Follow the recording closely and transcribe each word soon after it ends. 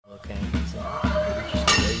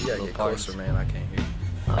parties. Closer, man. I can't hear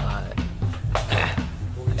you. Alright.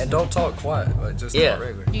 And don't talk quiet, like just Yeah. talk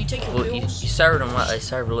regular. Do you take your Well, you pills? serve them like they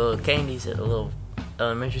serve little candies at the little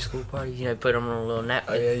elementary school parties. You know, put them on a little Oh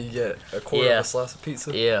napkin. yeah, you get a quarter Yeah. of a slice of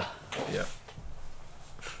pizza. Yeah. Yeah.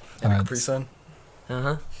 And a Alright. Capri Sun.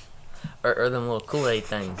 Uh-huh. Or them little Kool-Aid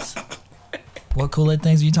things. What Kool-Aid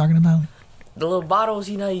things are you talking about? The little bottles,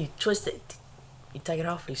 you know, you twist it. You take it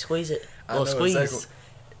off, you squeeze it. I Little know squeeze. exactly.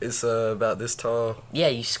 It's about this tall. Yeah,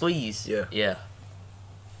 you squeeze. Yeah. Yeah.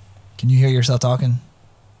 Can you hear yourself talking?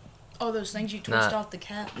 Oh, those things you twist Nah. off the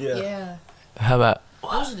cap. Yeah. How about...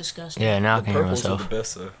 Those are disgusting. Yeah, now I The can hear purples are myself. the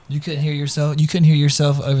best though. You couldn't hear yourself. You couldn't hear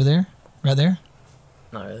yourself over there, right there.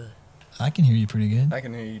 Not really. I can hear you pretty good. I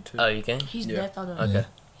can hear you too. Oh, you can? He's Yeah. deaf. I don't know. Okay.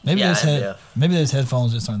 Maybe Yeah, those I'm deaf. maybe those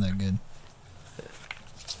headphones just aren't that good.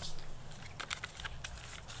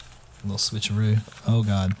 A little switcheroo. Oh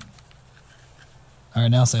God. All right,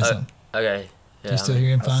 now say something. Okay. Yeah, You still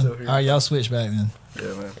hearing I fine? still hear All right, you y'all switch back then.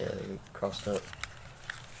 Yeah, man. Yeah, they crossed up.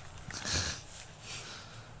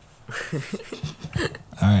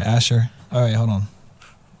 All right, Asher. All right, hold on.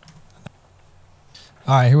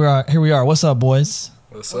 All right, here we are. What's up, boys?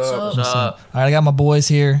 What's What's up? up? What's up? All right, I got my boys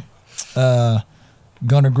here.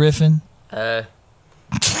 Gunnar Griffin. Gunnar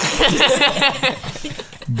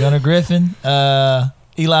Griffin.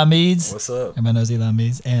 Eli Meads. What's up? Everybody knows Eli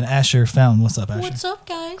Meads. And Asher Fountain. What's up, Asher? What's up,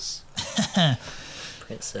 guys?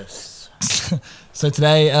 Princess. So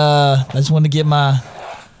today, I just wanted to get my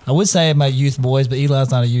youth boys, but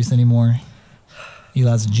Eli's not a youth anymore.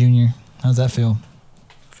 Eli's a junior. How's that feel?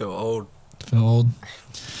 Feel old. Feel old?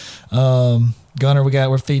 Gunnar,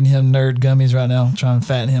 we're feeding him nerd gummies right now, trying to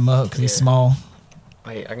fatten him up because he's Yeah. small.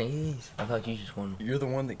 Wait, I can eat these. I thought you just wanted. You're the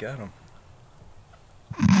one that got them.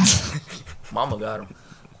 Mama got them.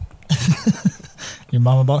 Your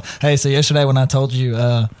mama bought. Hey, so yesterday when I told you,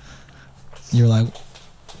 you were like,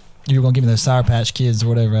 you were gonna give me those Sour Patch Kids or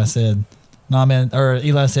whatever. I said, no, man. Or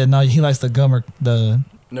Eli said, no, he likes the nerd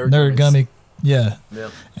Gummies. gummy. Yeah. Yeah.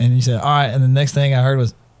 And you said, all right. And the next thing I heard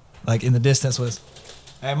was, like in the distance was,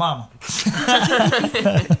 hey, mama.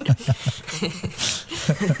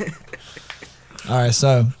 All right,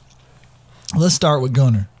 so let's start with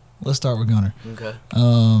Gunnar. Okay.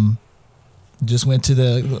 Just went to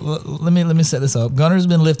the. Let me set this up. Gunnar's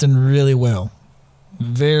been lifting really well,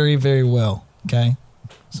 very very well. Okay,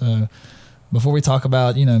 so before we talk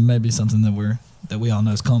about maybe something that we all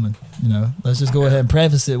know is coming, let's just go ahead and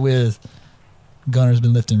preface it with Gunnar's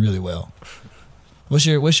been lifting really well. What's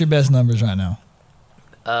your best numbers right now?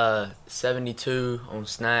 72 on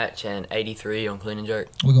snatch and 83 on clean and jerk.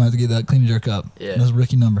 We're gonna have to get that clean and jerk up. Yeah. That's a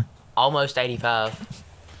rookie number. Almost 85.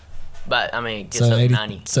 But, I mean, it gets So up 80.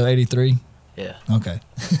 90. So 83. Yeah. Okay.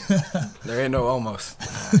 There ain't no almost.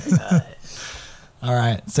 All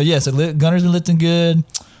right. So yeah. So Gunnar's been lifting good.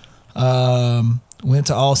 Went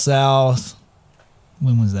to All South.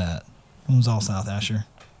 When was that? When was All South, Asher?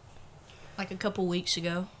 Like a couple weeks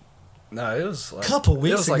ago. No, it was like Couple it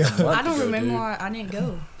weeks was like ago. a month I don't ago, remember dude. why I didn't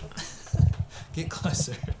go. Get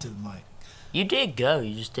closer to the mic. You did go.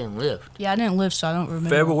 You just didn't lift. Yeah, I didn't live, so I don't remember.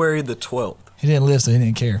 February the 12th. He didn't lift, so he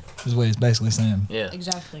didn't care. Is what he's basically saying. Yeah.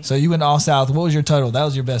 Exactly. So you went to All South. What was your total? That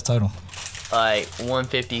was your best total. Like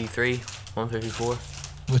 153, 154.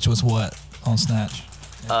 Which was what on snatch?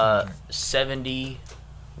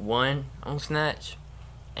 71 on snatch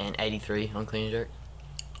and 83 on clean and jerk.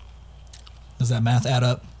 Does that math add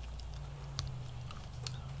up?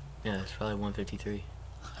 Yeah, it's probably 153.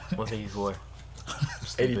 154.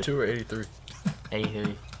 82 or 83?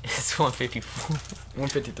 83. It's 154.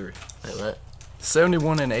 153. Wait, what?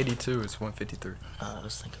 71 and 82 is 153. I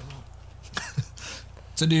was thinking wrong.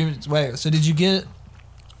 So did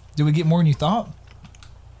we get more than you thought?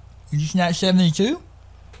 You just snatched 72?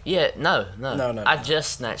 Yeah, no. No. I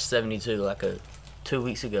just snatched 72 like 2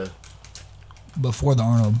 weeks ago. Before the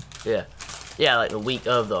Arnold. Yeah. Yeah, like the week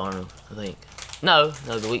of the Arnold, I think. No,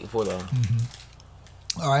 the week before the Arnold.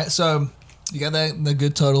 All right, so you got the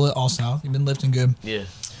good total at All South. You've been lifting good. Yeah.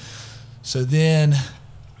 So then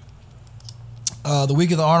the week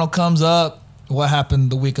of the Arnold comes up. What happened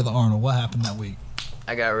the week of the Arnold? What happened that week?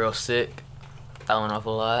 I got real sick. I went off a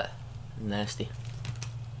lot. Nasty.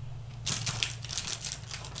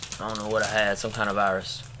 I don't know what I had. Some kind of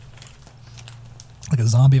virus. Like a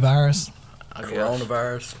zombie virus? I guess.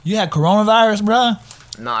 Coronavirus. You had coronavirus, bruh?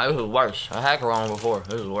 No, it was worse. I had corona before.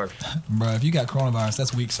 It was worse. Bruh, if you got coronavirus,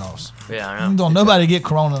 that's weak sauce. Yeah, I know. Don't nobody get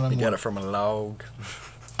corona no You more. got it from a log.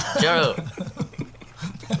 Shut up.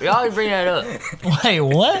 We always bring that up. Wait,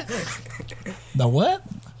 what? The what?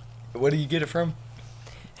 What do you get it from?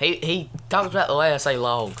 He talks about the way I say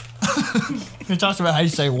log. He talks about how you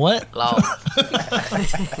say what? Log.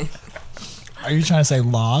 Are you trying to say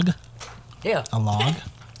log? Yeah. A log?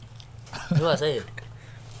 That's what I said.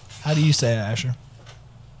 How do you say it, Asher?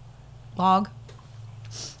 Log.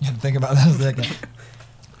 You had to think about that a second.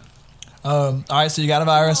 All right, so you got a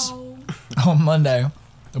virus on Monday,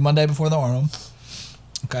 the Monday before the Arnold.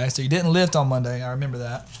 Okay, so you didn't lift on Monday. I remember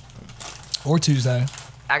that. Or Tuesday.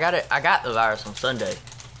 I got the virus on Sunday.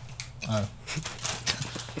 Oh.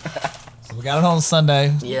 So we got it on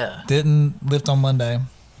Sunday. Yeah. Didn't lift on Monday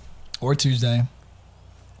or Tuesday,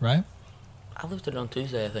 right? I lifted on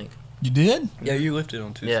Tuesday, I think. You did? Yeah, you lifted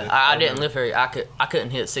on Tuesday. Yeah, I didn't lift very. I couldn't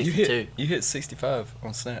hit 62. You hit 65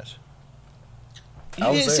 on snatch. You I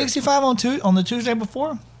was hit there. 65 on the Tuesday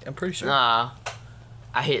before? I'm pretty sure. Nah,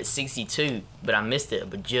 I hit 62, but I missed it a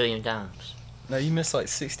bajillion times. No, you missed like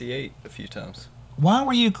 68 a few times. Why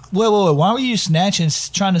were you? Wait. Why were you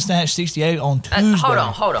trying to snatch 68 on Tuesday?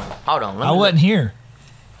 Hold on. I wasn't here.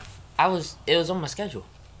 It was on my schedule.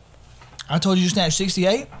 I told you to snatch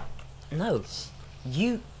 68. No,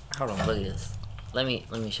 hold on. Look at this. Let me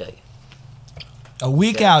show you. A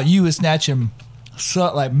week out, you was snatching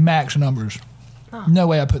like max numbers. Huh. No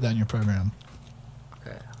way I put that in your program.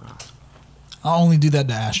 Okay. Hold on. I only do that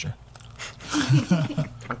to Asher.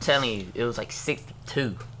 I'm telling you, it was like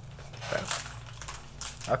 62. Bro.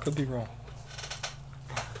 I could be wrong.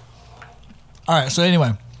 All right. So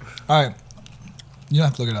anyway, all right. You don't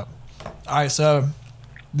have to look it up. All right. So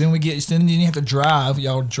then then you have to drive.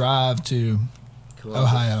 Y'all drive to Columbus.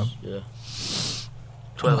 Ohio. Yeah.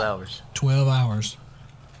 12 hours. 12 hours.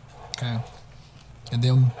 Okay. And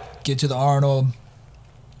then get to the Arnold.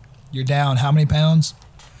 You're down how many pounds?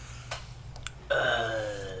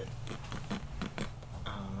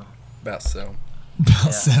 About so. About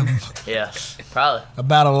Yeah. 7. Yeah, probably.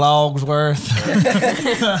 About a log's worth.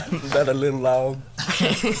 About a little log.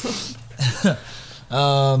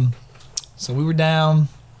 So we were down.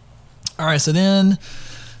 All right, so then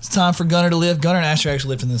it's time for Gunner to lift. Gunner and Asher actually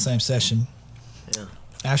lifted in the same session. Yeah.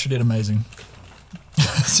 Asher did amazing.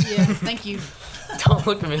 Yeah, thank you. Don't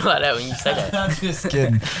look at me like that when you say that. I'm just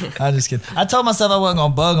kidding. I told myself I wasn't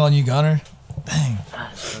going to bug on you, Gunner. Dang.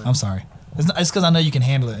 I'm sorry. It's because I know you can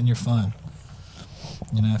handle it and you're fun.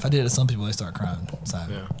 You know, if I did it to some people, they start crying. So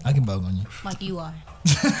Yeah. I can bug on you. Like Eli.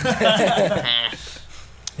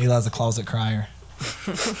 Eli's a closet crier.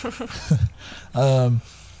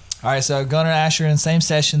 All right, so Gunner and Asher in the same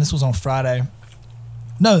session. This was on Friday.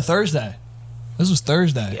 No, Thursday. This was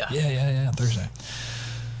Thursday. Yeah. Thursday.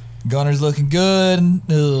 Gunner's looking good.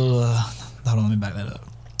 Hold on, let me back that up.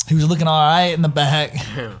 He was looking all right in the back.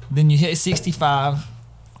 Then you hit 65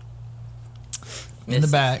 in the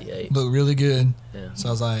Missed back. 68. Looked really good. Yeah. So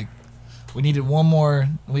I was like, we needed one more.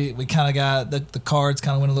 We kind of got the cards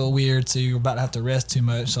kind of went a little weird, so you were about to have to rest too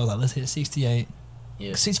much. So I was like, let's hit 68.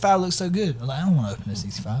 Yeah. 65 looks so good. I was like, I don't want to open at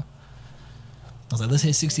 65. I was like, let's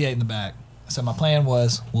hit 68 in the back. So my plan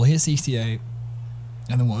was, we'll hit 68,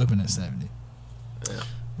 and then we'll open at 70. Yeah.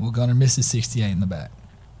 Well, Gunner misses 68 in the back.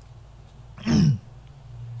 And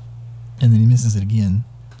then he misses it again.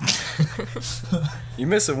 You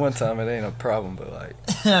miss it one time, it ain't a problem, but like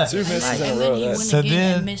 2 misses in a And row. then he That's went So again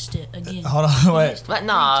then- and missed it again. Hold on, He wait. missed it What? 3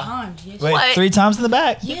 Nah. times. Yes. Wait, What? 3 times in the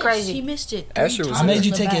back? Yes, crazy. he missed it. 3 Asher was times I made in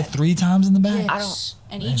you the take it back. 3 times in the back? Yes.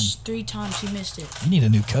 And each 3 times he missed it. You need a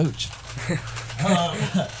new coach. And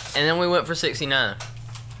then we went for 69.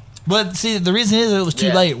 But see, the reason is it was too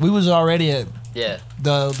Yeah. late. We was already at Yeah.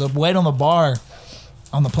 the weight on the bar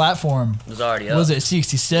on the platform It was already up. was at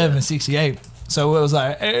 67, 68. So it was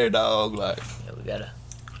like, hey, dog, like, Yeah, we gotta.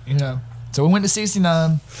 you know. So we went to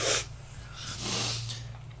 69.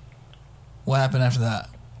 What happened after that?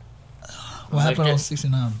 What happened on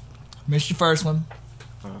 69? Missed your first one.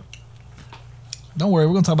 Don't worry,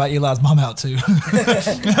 we're going to talk about Eli's mom out too.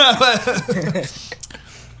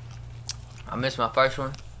 I missed my first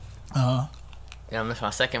one. Uh-huh. Yeah, I missed my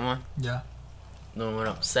second one. Yeah. Then we went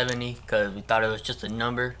up 70 because we thought it was just a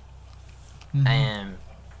number. Mhm. And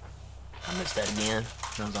I missed that again.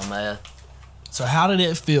 I was on math. So how did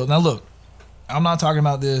it feel? Now look, I'm not talking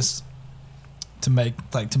about this to make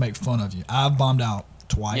fun of you. I've bombed out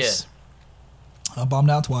twice. I bombed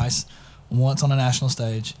out twice. Once on a national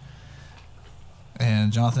stage.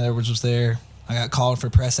 And Jonathan Edwards was there. I got called for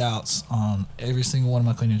press outs on every single one of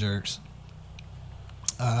my clean and jerks.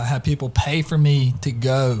 I had people pay for me to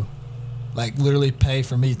go, like literally pay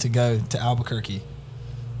for me to go to Albuquerque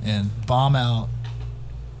and bomb out.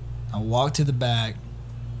 I walked to the back,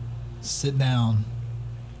 sit down,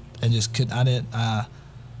 and just couldn't. I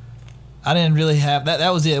didn't really have that.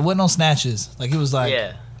 That was it. It wasn't on snatches. Like it was like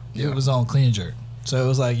Yeah. it was on clean and jerk. So it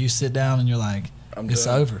was like you sit down and you're like, I'm it's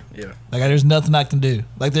done. over. Yeah. Like there's nothing I can do.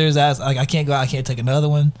 Like I can't go out. I can't take another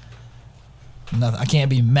one. Nothing. I can't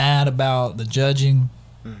be mad about the judging.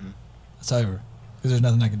 It's over because there's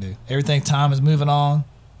nothing I can do. Everything, time is moving on.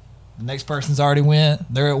 The next person's already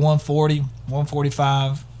went. They're at 140,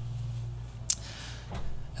 145.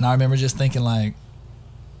 And I remember just thinking like,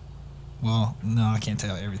 well, no, I can't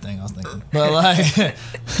tell everything I was thinking. But like,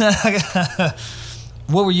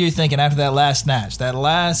 what were you thinking after that last snatch? That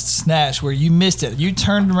last snatch where you missed it. You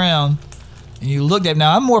turned around and you looked at.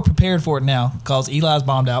 Now I'm more prepared for it now because Eli's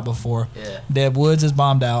bombed out before. Yeah. Deb Woods is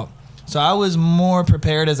bombed out. So I was more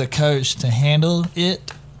prepared as a coach to handle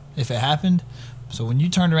it if it happened. So when you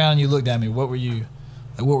turned around and you looked at me, what were you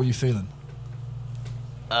feeling?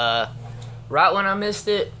 Right when I missed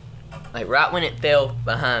it, like right when it fell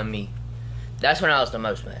behind me, that's when I was the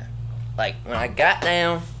most mad. Like when I got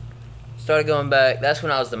down, started going back, that's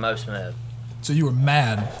when I was the most mad. So you were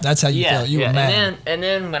mad. That's how you felt. You were mad. And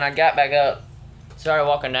then when I got back up, started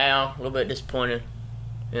walking down, a little bit disappointed.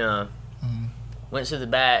 You know, went to the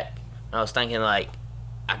back. I was thinking like,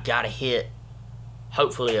 I gotta hit,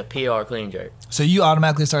 hopefully a PR clean jerk. So you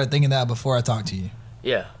automatically started thinking that before I talked to you.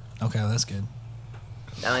 Yeah. Okay, well, that's good.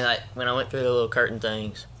 I mean, like when I went through the little curtain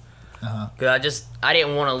things, because I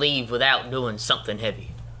didn't want to leave without doing something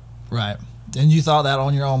heavy. Right. And you thought that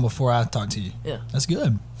on your own before I talked to you. Yeah. That's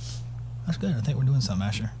good. That's good. I think we're doing something,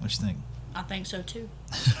 Asher. What you think? I think so too.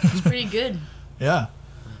 It's pretty good. Yeah.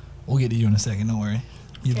 We'll get to you in a second. Don't worry.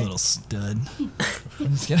 You little stud.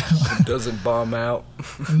 I'm just kidding. Doesn't bomb out.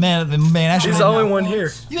 Man, Asher. He's the only one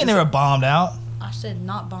here. You ain't never bombed out. I said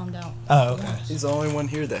not bombed out. Oh, okay. He's the only one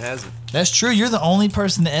here that has it. That's true. You're the only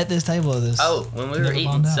person at this table of this. Oh, when we were Never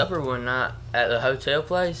eating bombed out. supper one night at the hotel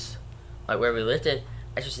place, like where we lifted,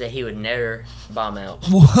 I just said he would never bomb out.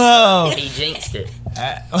 Whoa. He jinxed it.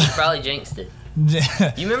 He probably jinxed it.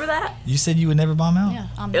 You remember that? You said you would never bomb out?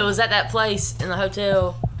 Yeah, It was at that place in the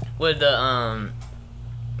hotel with the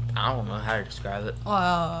I don't know how to describe it.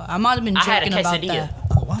 I might have been I had a joking about quesadilla. that.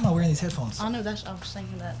 Oh, why am I wearing these headphones? I know I was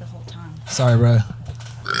thinking that the whole time. Sorry, bro.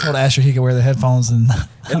 I told Asher he could wear the headphones and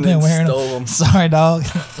I've been then wearing stole them. them. Sorry, dog.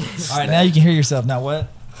 All right, now you can hear yourself. Now what?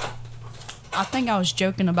 I think I was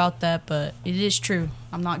joking about that, but it is true.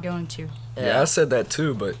 I'm not going to. Yeah, I said that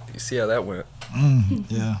too, but you see how that went.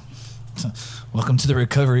 Yeah. So, welcome to the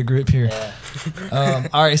recovery group here. Yeah.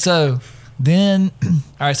 All right, so then,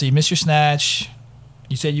 so you missed your snatch.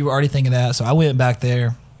 You said you were already thinking that, so I went back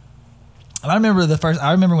there. And I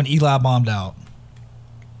remember when Eli bombed out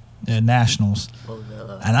at Nationals. What was that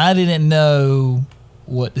like? And I didn't know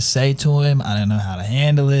what to say to him. I didn't know how to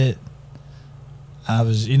handle it.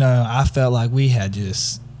 I felt like we had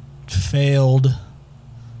just failed.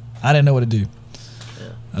 I didn't know what to do.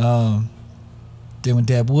 Yeah. Then when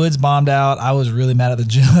Deb Woods bombed out, I was really mad at the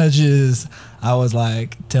judges. I was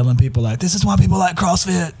like telling people like, this is why people like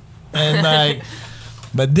CrossFit. And like,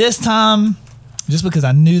 but this time, just because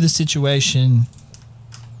I knew the situation,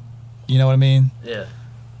 you know what I mean? Yeah.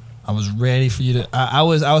 I was ready for you to. I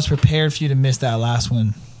was prepared for you to miss that last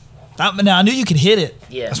one. Now I knew you could hit it.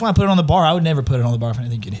 Yeah. That's why I put it on the bar. I would never put it on the bar if I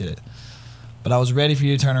didn't think you could hit it. But I was ready for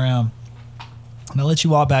you to turn around. And I let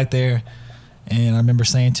you walk back there. And I remember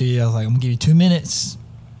saying to you, I was like, I'm gonna give you 2 minutes.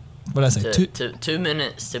 What did I say? 2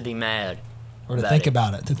 minutes to be mad. Or to think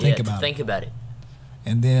about it. To think about it.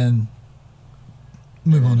 And then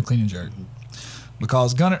move on to clean and jerk.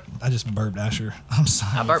 Because Gunner, I just burped Asher. I'm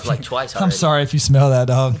sorry. I burped like twice already. I'm sorry if you smell that,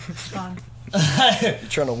 dog. It's fine. You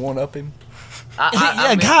trying to one up him? I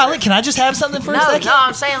mean, golly, can I just have something for a second? No,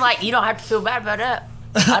 I'm saying like you don't have to feel bad about that.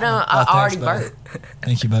 I already buddy. burped.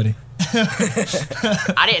 Thank you, buddy.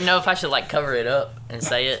 I didn't know if I should like cover it up and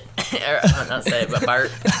say it, or not say it, but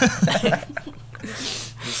burp.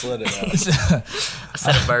 Just let it out. I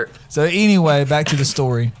said a burp. So anyway, back to the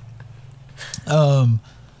story.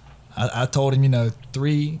 I told him, there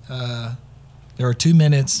are 2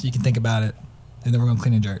 minutes. You can think about it, and then we're gonna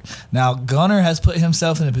clean and jerk. Now Gunner has put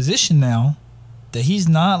himself in a position now that he's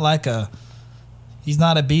not a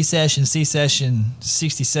B session, C session,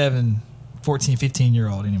 67, 14,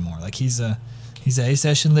 15-year-old anymore. Like he's a A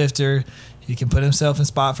session lifter. He can put himself in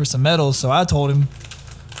spot for some medals. So I told him,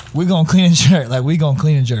 we're gonna clean and jerk. Like we gonna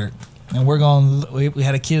clean and jerk, and we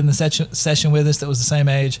had a kid in the session with us that was the same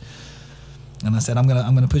age. And I said, I'm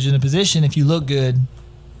gonna put you in a position, if you look good,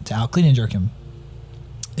 to out clean and jerk him.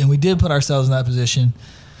 And we did put ourselves in that position.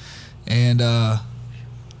 And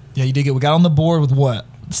you did we got on the board with what?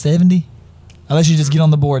 70? I let you just get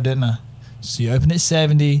on the board, didn't I? So you opened at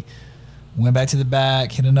 70, went back to the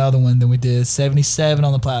back, hit another one, then we did 77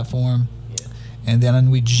 on the platform. Yeah. And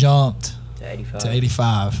then we jumped To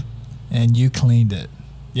 85. And you cleaned it.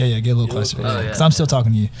 Yeah, get a little closer. Oh, yeah. Because I'm still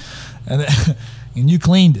talking to you. And you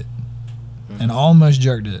cleaned it. And almost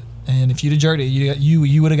jerked it. And if you'd have jerked it,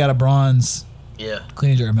 you would have got a bronze Yeah.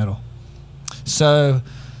 clean and jerk medal. So,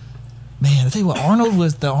 man, I tell you what, Arnold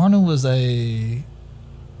was a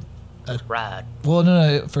Ride. well,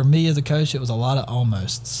 no, for me as a coach, it was a lot of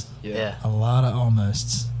almosts. Yeah. A lot of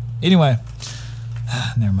almosts. Anyway,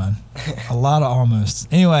 never mind. A lot of almosts.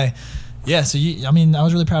 Anyway, yeah. So I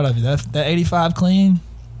was really proud of you. That 85 clean,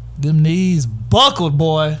 them knees buckled,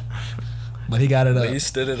 boy. But he got it up. He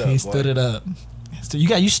stood it up. He stood it up. So you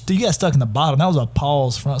got stuck in the bottom. That was a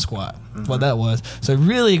pause front squat. That's what that was. So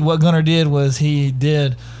really, what Gunnar did was he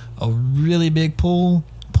did a really big pull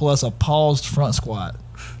plus a paused front squat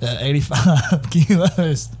at 85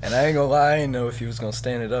 kilos. And I ain't gonna lie, I didn't know if he was gonna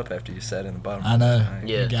stand it up after you sat in the bottom. I know.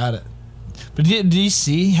 Yeah. You got it. But do you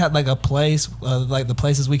see how like a place like the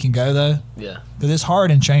places we can go though? Yeah. Because it's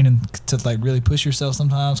hard in training to like really push yourself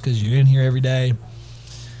sometimes because you're in here every day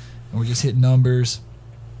and we're just hitting numbers.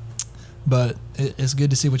 But it's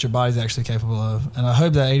good to see what your body's actually capable of, and I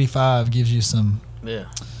hope that 85 gives you some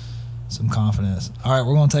confidence. All right,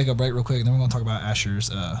 we're gonna take a break real quick, and then we're gonna talk about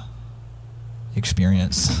Asher's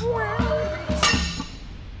experience.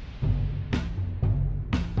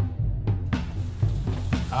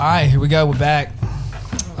 All right, here we go. We're back.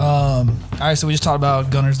 All right, so we just talked about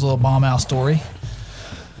Gunnar's little bomb out story.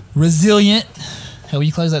 Resilient. Hey, will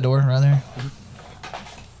you close that door right there?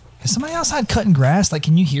 Is somebody outside cutting grass? Like,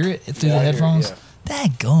 can you hear it through the headphones? Yeah.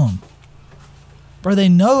 Dadgum. Bro, they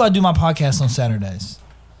know I do my podcast on Saturdays.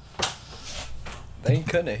 They ain't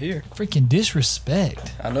cutting it here. Freaking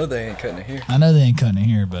disrespect. I know they ain't cutting it here. I know they ain't cutting it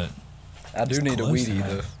here, but I do need a close weedy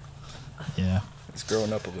enough. though. yeah. It's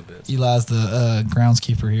growing up a little bit. Eli's the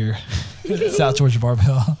groundskeeper here. South Georgia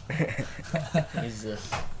Barbell. He's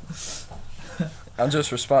I'm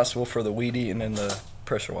just responsible for the weedy and then the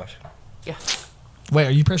pressure wash. yeah. Wait,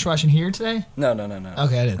 are you pressure washing here today? No. Okay,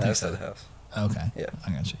 I didn't think That's so. at the house. Okay. Yeah.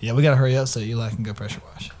 I got you. Yeah, we got to hurry up so Eli can go pressure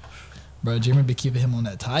wash. Bro, Jimmy be keeping him on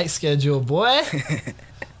that tight schedule, boy.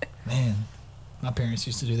 Man, my parents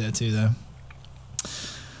used to do that too, though.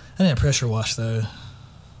 I didn't pressure wash, though.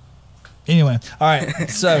 Anyway, all right,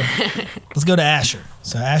 so let's go to Asher.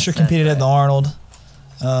 So Asher competed at the Arnold.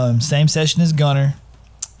 Same session as Gunnar.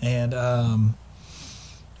 And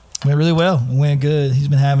went really well. It went good. He's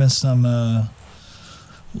been having some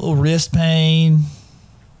little wrist pain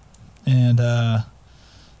and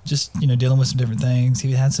just, dealing with some different things.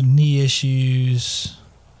 He had some knee issues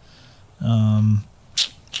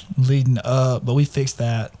leading up, but we fixed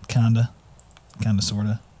that kind of, sort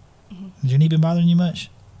of. Mm-hmm. Has your knee been bothering you much?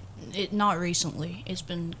 Not recently. It's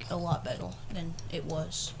been a lot better than it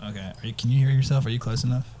was. Okay. Can you hear yourself? Are you close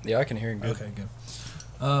enough? Yeah, I can hear him good. Okay, good.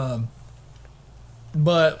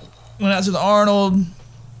 But went out to the Arnold.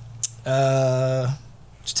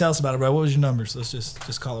 Just tell us about it, bro. What was your numbers? Let's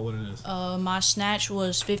just call it what it is. My snatch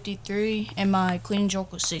was 53 and my clean and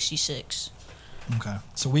jerk was 66. Okay.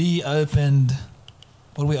 So we opened.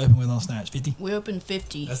 What did we open with on snatch? 50. We opened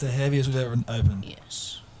 50. That's the heaviest we've ever opened.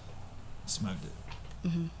 Yes. Smoked it.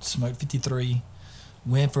 Mm-hmm. Smoked 53.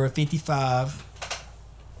 Went for a 55.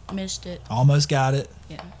 Missed it. Almost got it.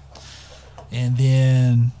 Yeah. And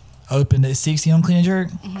then opened at 60 on clean and jerk.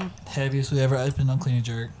 Mm-hmm. Heaviest we ever opened on clean and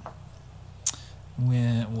jerk.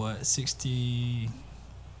 Went 60.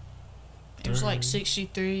 It was like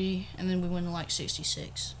 63, and then we went to like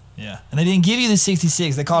 66. Yeah, and they didn't give you the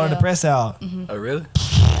 66. They called it a press out. Mm-hmm. Oh, really?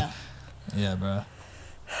 Yeah. Yeah, bro.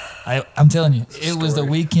 I'm telling you, it was the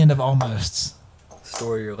weekend of almosts.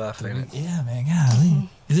 Story of your life, ain't it? Yeah, man. Golly.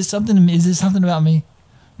 Is this something about me?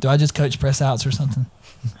 Do I just coach press outs or something?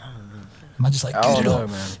 Am I just like, I get don't it know, up,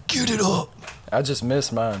 man. get it up? I just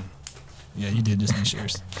missed mine. Yeah, you did just miss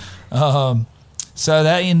yours. So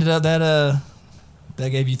that ended up that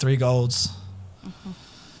gave you 3 golds. Mm-hmm.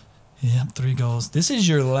 Yeah, 3 golds. This is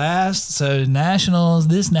your last. So nationals.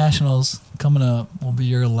 This nationals coming up will be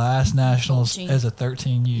your last nationals 14. as a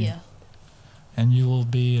 13U. Yeah. And you will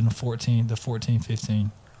be in the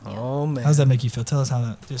 14-15. Oh, man. How does that make you feel? Tell us how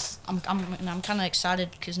that just. I'm kind of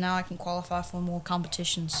excited because now I can qualify for more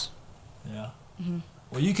competitions. Yeah. Mm-hmm.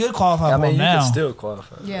 Well, you could qualify I for mean, them you now. can still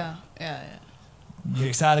qualify. Yeah. You're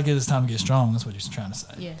excited because it's time to get strong. That's what you're trying to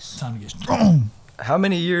say. Yes. It's time to get strong. How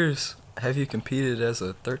many years have you competed as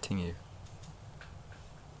a 13U?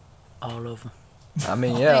 All over. I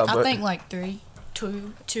mean, yeah, I but think like 2.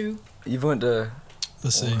 you've went to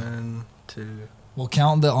Let's see. 1, 2. We'll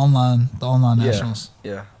count the online Yeah. nationals.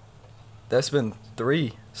 Yeah. That's been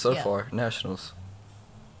 3 so Yeah. far, nationals.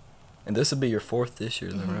 And this will be your 4th this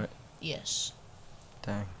year, then, Mhm. right? Yes.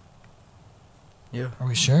 Dang. Yeah. Are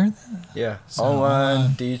we sure? Yeah. So, Online,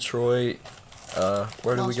 online. Detroit,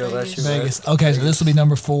 Where did we Las go last year? Vegas. Okay, so this will be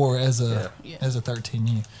number 4 as a Yeah.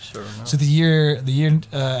 13U. Sure enough. So the year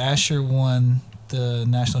Asher won the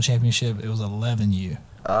national championship, it was 11U.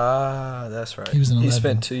 Ah, that's right. He was an 11. He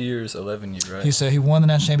spent 2 years 11U, right? He won the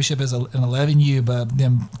national championship as an 11U, but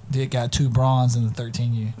then he got 2 bronze in the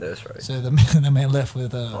 13U. That's right. So the man left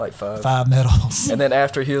with Like 5. 5 medals. And then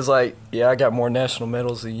after he was like, "Yeah, I got more national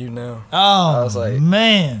medals than you now." Oh, I was like-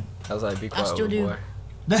 man. I was like, "Be quiet, still little do. boy."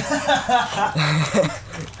 I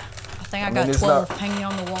think I mean, got it's 12 not- hanging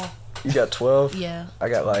on the wall. You got 12. Yeah, I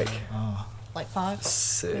got like Oh. like 5.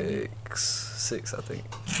 6, I think.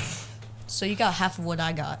 So you got half of what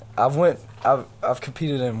I got. I've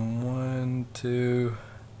competed in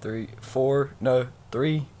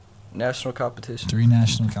 3 national competitions, 3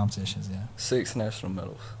 national competitions, yeah. 6 national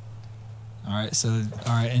medals. All right,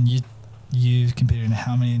 and you competed in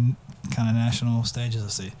how many kind of national stages?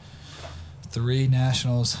 Let's see. 3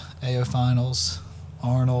 nationals, AO finals,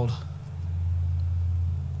 Arnold.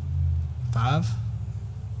 5?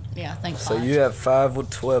 Yeah, I think 5. So you have 5 with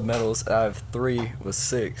 12 medals. I have 3 with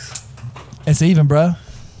 6. It's even, bro.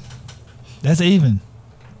 That's even.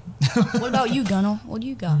 What about you, Gunnar? What do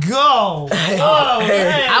you got? Go! Oh,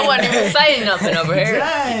 I wasn't even saying nothing over here.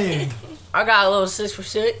 dang. I got a little 6 for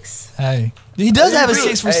 6. Hey, he does have a really-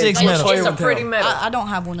 6 for hey, 6 don't medal. play It's a with pretty him. medal. I don't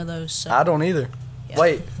have one of those. So. I don't either. Yeah.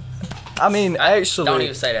 Wait. I mean, actually, Don't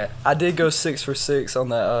even say that. I did go 6 for 6 on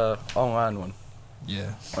that online one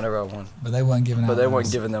Yeah, whenever I won. but they weren't giving out. But they weren't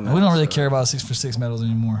medals. giving them We don't medals, really so- care about 6 for 6 medals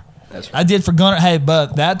anymore. That's I right. did for Gunnar. Hey,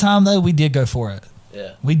 but that time though, we did go for it.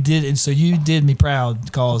 Yeah. We did, and so you did me proud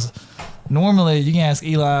because normally you can ask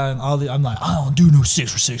Eli and all the. I'm like, I don't do no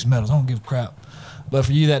 6 for 6 medals. I don't give a crap. But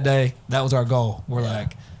for you that day, that was our goal. We're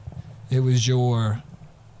like, it was your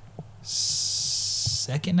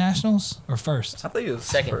second nationals or first? I think it was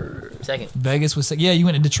Second. Vegas was yeah. You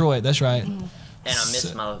went to Detroit. That's right. And I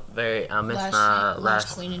missed my last last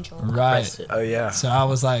clean and jerk. Right. Oh yeah. So I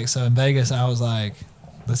was like, so in Vegas, I was like,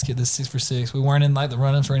 let's get this 6 for 6. We weren't in like the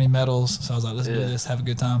running for any medals, so I was like, let's do Yeah. this, have a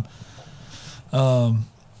good time. So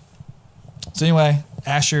anyway,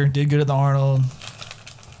 Asher did good at the Arnold.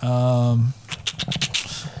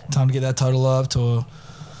 Time to get that total up to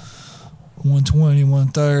 120,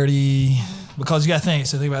 130. Because you got to think.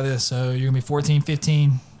 So think about this. So you're gonna be 14,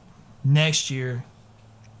 15 next year.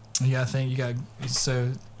 You got to think.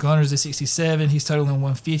 So Gunner's at 67. He's totaling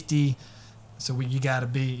 150. So you got to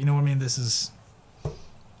be. You know what I mean? This is.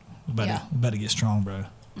 We about to get strong, bro.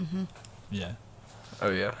 Mm-hmm. Yeah, Oh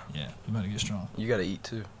yeah. yeah. We about to get strong. You gotta eat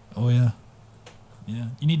too. Oh yeah, yeah.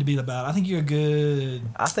 You need to be about. I think you're good.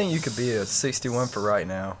 I think you could be a 61 for right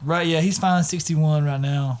now. Right? Yeah, he's fine 61 right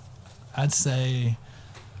now. I'd say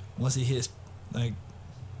once he hits like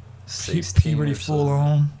 16 puberty or full so.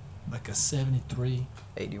 on, like a 73.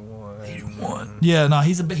 81. 81. Yeah, no,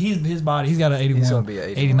 he's his body. He's got an 81. He's gonna be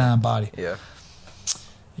 81. 89 body. Yeah.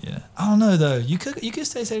 Yeah. I don't know though. You could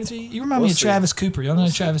stay 73. You remind me We'll of see. Travis Cooper. Y'all know We'll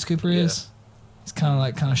who see. Travis Cooper Yeah. is? He's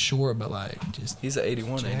kind of short, but like just He's an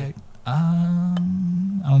 81. ain't he? jacked. I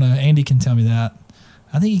don't know. Andy can tell me that.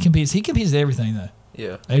 I think he competes. He competes at everything though.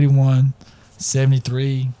 Yeah. 81,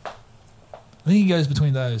 73. I think he goes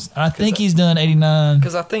between those. I think he's done 89.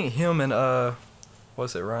 Because I think him and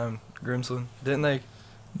what's it, Ryan Grimsland? Didn't they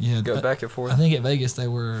Yeah. go back and forth? I think at Vegas they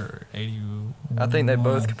were 81. I think they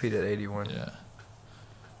both competed at 81. Yeah.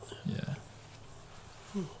 Yeah.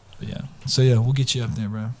 But yeah. So yeah, we'll get you up there,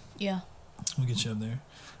 bro. Yeah. We'll get you up there.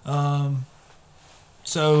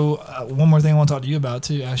 So one more thing I want to talk to you about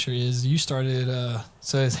too, Asher, is you started.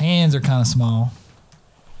 So his hands are kind of small,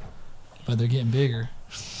 but they're getting bigger.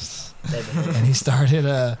 And he started. He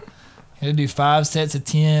had to do 5 sets of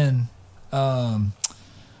 10. 5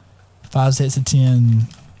 sets of 10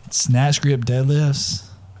 snatch grip deadlifts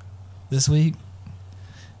this week,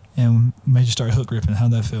 and made you start hook gripping.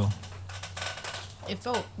 How'd that feel? It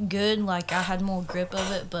felt good. Like I had more grip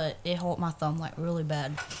of it, but it hurt my thumb like really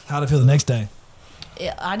bad. How'd it feel the next day?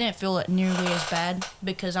 I didn't feel it nearly as bad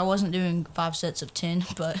because I wasn't doing 5 sets of 10,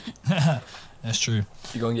 but That's true.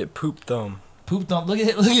 You're going to get poop thumb. Poop thumb. Look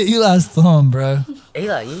at Eli's thumb, bro.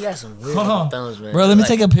 Eli, you got some weird Hold on. thumbs, man. Bro, let me Like,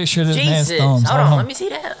 take a picture of this man's Jesus. thumbs. Hold on, let me see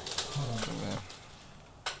that.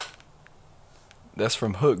 That's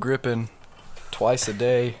from hook gripping twice a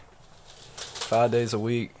day, 5 days a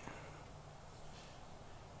week.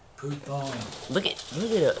 Poop thumb. Look at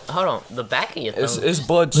it. Hold on, the back of your thumbs. It's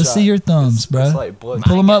bloodshot. Let's see your thumbs, bro. It's like blood.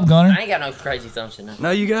 Pull them up, Gunner. I ain't got no crazy thumbs in there.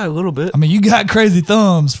 No, you got a little bit. I mean, you got crazy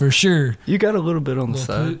thumbs for sure. You got a little bit on the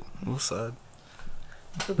Little side. poop. Little side.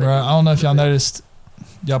 Bro, I don't know if y'all noticed.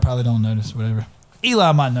 Y'all probably don't notice, whatever.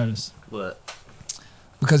 Eli might notice What?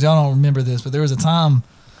 because y'all don't remember this, but there was a time,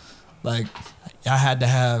 like, I had to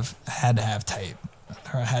have tape,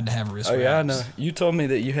 or I had to have wrist Oh wraps. yeah, I know. You told me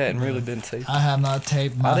that you hadn't really been taped. I have not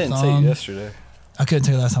taped my I didn't thumb. tape yesterday. I couldn't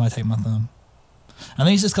tell you last time I taped my thumb. I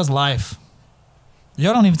think it's just because life.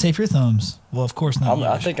 Y'all don't even tape your thumbs. Well, of course not.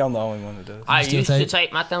 I think I'm the only one that does. I still used to tape?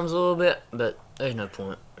 tape my thumbs a little bit, but there's no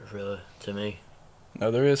point really to me. No,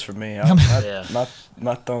 there is for me. Yeah.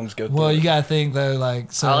 My thumbs go. Well, through you it. gotta think though,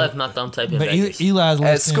 like so. I left my thumb taped in but Vegas. Eli's At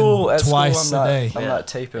lifting school, twice I'm not, a day. I'm Yeah. not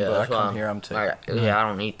taping, Yeah, but I that's why come I'm- here, I'm taping. Yeah, I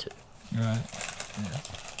don't need to. Right. Yeah.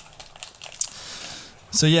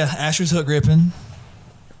 So yeah, Asher's hook gripping,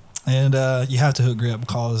 and you have to hook grip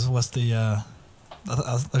because what's the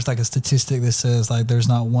there's like a statistic that says like there's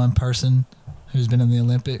not one person who's been in the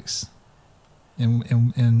Olympics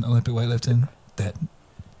in Olympic weightlifting that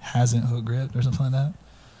hasn't hook gripped or something like that.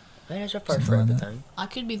 Man, that's your first Something for like that. everything. I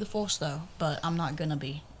could be the force though, but I'm not gonna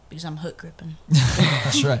be because I'm hook gripping.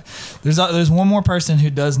 That's right. There's one more person who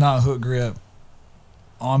does not hook grip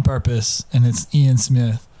on purpose, and it's Ian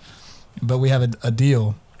Smith. But we have a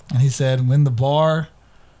deal, and he said when the bar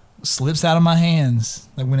slips out of my hands,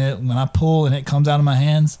 like when I pull and it comes out of my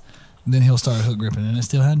hands, then he'll start hook gripping, and it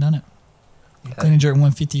still hadn't done it. Clean and jerk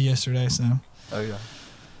 150 yesterday, so Oh yeah.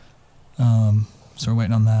 so we're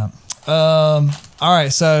waiting on that. All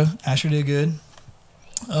right, so Asher did good.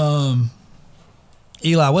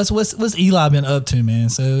 Eli, what's Eli been up to, man?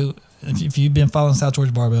 So if you've been following South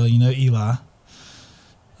Georgia Barbell, you know Eli.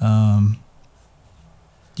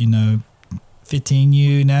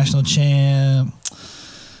 15U national champ.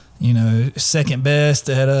 Second best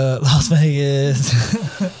at Las Vegas.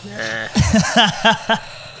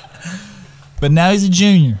 But now he's a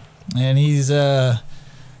junior, and he's a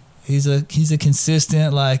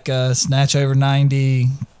consistent like snatch over 90,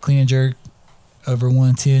 clean and jerk over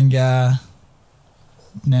 110 guy.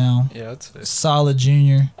 Now, Yeah, that's it. solid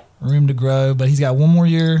junior, room to grow, but he's got one more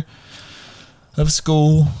year of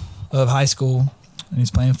high school, and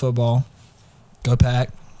he's playing football. Go Pack.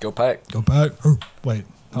 Go Pack. Go Pack. Oh, wait.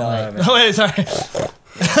 No, wait. man. Oh, wait, sorry.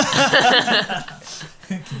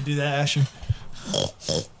 Can you do that, Asher?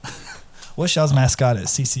 What's y'all's mascot at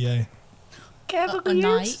CCA? A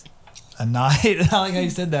night. A knight? I like how you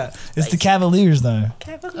said that. It's the Cavaliers, though.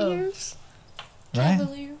 Cavaliers. Right?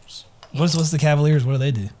 Cavaliers. What's the Cavaliers? What do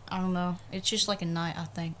they do? I don't know. It's just like a night, I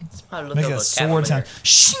think. I look Make up a sword sound. Cavalier.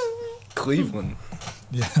 Shh. Cleveland.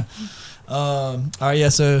 Yeah. All right, yeah,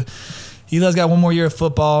 so Eli's got one more year of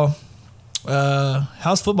football.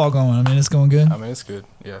 How's football going? I mean, it's going good. I mean, it's good.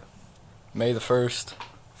 Yeah. May the 1st,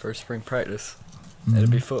 first spring practice. It'll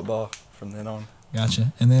be football from then on.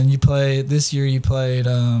 Gotcha. And then this year you played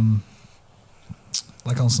like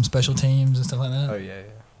on some special teams and stuff like that? Oh yeah.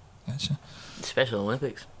 Gotcha. Special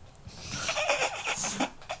Olympics.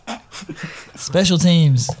 Special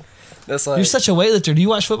teams. That's like, You're such a weightlifter. Do you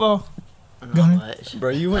watch football? Not Go ahead. much. bro.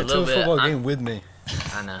 You went to a little bit. football I'm- game with me,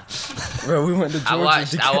 I know. bro. We went to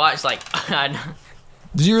Georgia. I watched like I know.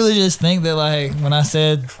 Did you really just think that like when I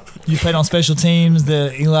said you played on special teams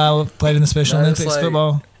that Eli played in the Special No, it's Olympics like-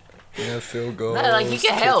 football? Yeah, field goal. No, like you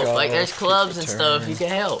can help. Like there's clubs and stuff. You can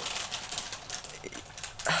help.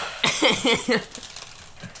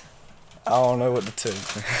 I don't know what to tell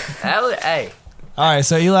you. Hey, All right,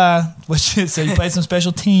 so Eli, so you played some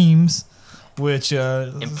special teams, which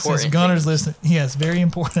since Important Gunner's things. listening, yes, very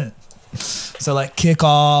important. So like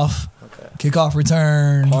kickoff, kickoff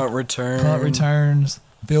return, Punt return. punt returns,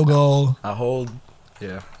 field goal, I hold.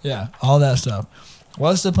 Yeah. yeah, all that stuff.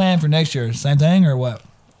 What's the plan for next year? Same thing or what?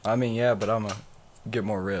 I mean, yeah, but I'm gonna get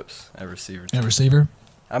more reps at receiver. At receiver?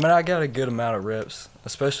 I mean, I got a good amount of reps,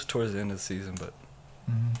 especially towards the end of the season, but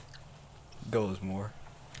goal is more.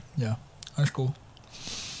 Yeah, that's cool.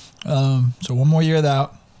 So one more year of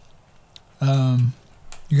that.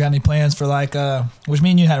 You got any plans for like, which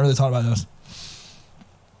me and you hadn't really talked about this,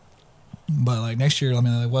 but like next year, I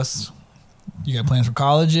mean, like you got plans for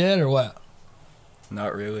college yet or what?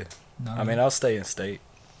 Not really. Not I really. mean, I'll stay in state.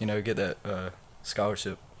 Get that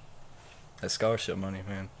scholarship. That scholarship money,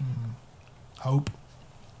 man. Hope.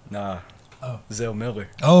 Nah. Oh. Zell Miller,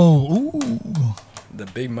 Oh, ooh. the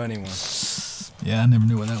big money one. Yeah, I never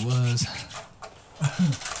knew what that was.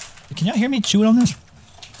 Can y'all hear me chewing on this?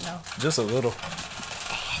 No. Just a little.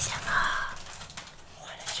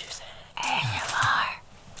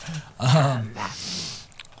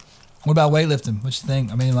 What about weightlifting? What you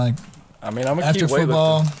think? I mean, like I mean, I'm gonna after keep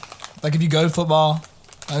football, weightlifting. like if you go to football,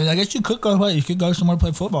 I mean, I guess you could go play. You could go somewhere to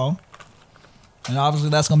play football, and obviously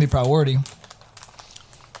that's gonna be priority.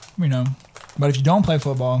 But if you don't play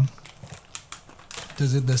football,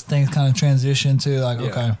 does this thing kind of transition to like, Yeah,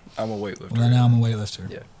 okay, I'm a weightlifter. well now I'm a weightlifter.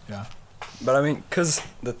 Yeah. Yeah. But I mean, cause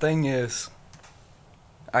the thing is,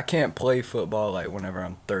 I can't play football like whenever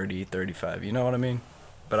I'm 30, 35. You know what I mean?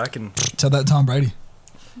 But I can. Tell that to Tom Brady.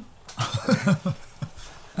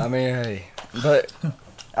 I mean, hey, but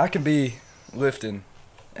I can be lifting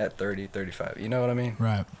at 30, 35. You know what I mean?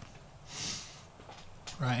 Right.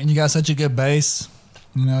 Right, and you got such a good base.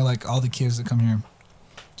 You know, like all the kids that come here,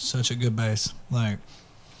 such a good base. Like,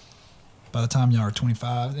 by the time y'all are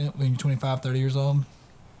 25, when you're 25, 30 years old,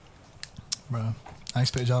 bro, I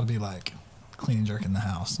expect y'all to be like clean and jerking the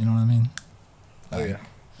house. You know what I mean? Oh yeah,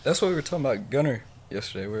 that's what we were talking about Gunner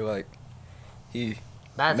yesterday. We were like, By the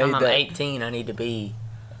time made I'm that- 18, I need to be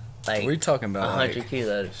like we're talking about 100 like,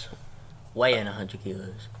 kilos, weighing 100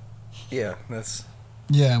 kilos. yeah, that's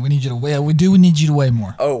Yeah, we need you to weigh. We need you to weigh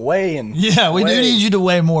more. weighing. Yeah, we do Weigh. need you to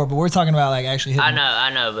weigh more, but we're talking about like actually hitting.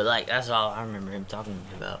 I know, but like that's all I remember him talking to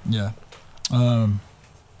me about. Yeah.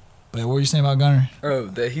 But what were you saying about Gunner? Oh,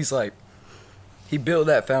 that he's like, he built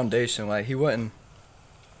that foundation. Like he wasn't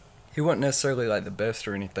necessarily like the best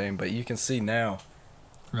or anything, but you can see now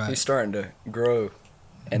Right. he's starting to grow,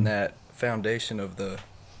 and that foundation of the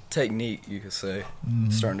technique, you could say,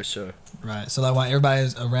 starting to show. Right. So like while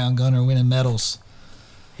everybody's around Gunner winning medals,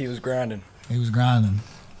 He was grinding. he was grinding,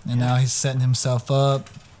 and now he's setting himself up,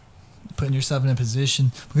 putting yourself in a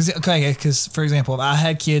position. Because for example, if I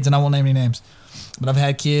had kids, and I won't name any names, but I've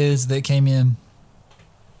had kids that came in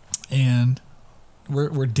and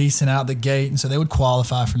were decent out the gate, and so they would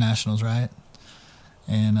qualify for nationals, right?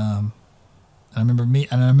 And I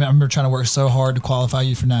remember trying to work so hard to qualify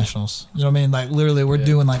you for nationals. You know what I mean? Like literally, we're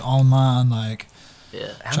doing like online, like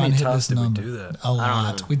Yeah. How trying many to hit times this did we number. do that? A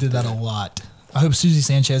lot. know. We did that a lot. I hope Susie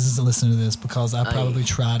Sanchez isn't listening to this because I probably yeah.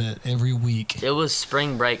 tried it every week. It was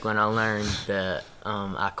spring break when I learned that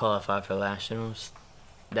I qualified for nationals.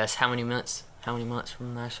 That's how many months? How many months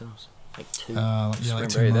from nationals? Like 2. Yeah, like Spring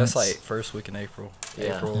 2 break, months. that's like first week in April.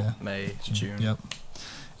 Yeah. April, Yeah. May, June. Yep.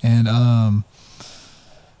 And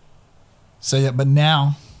so yeah, but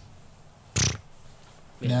now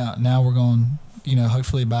we're going. You know,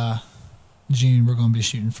 hopefully by June we're going to be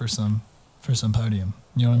shooting for some podium.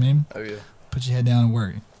 You know what I mean? Oh yeah. Put your head down and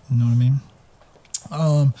work. You know what I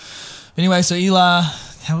mean? Anyway, so Eli,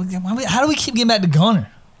 how do we keep getting back to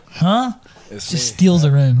Gunner? Huh? It's Just me. steals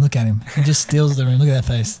the room. Look at him. He just steals the room. Look at that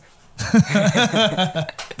face.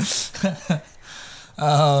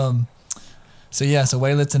 So yeah, so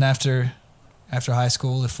weightlifting after high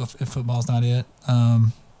school if football's not it.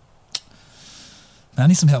 I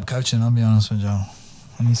need some help coaching. I'll be honest with y'all.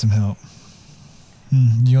 I need some help.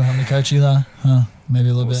 You want to help me coach, Eli? Huh? Maybe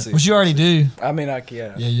a little We'll bit. see. Which you already do. I mean,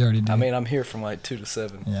 Yeah, you already do. I mean, I'm here from like 2 to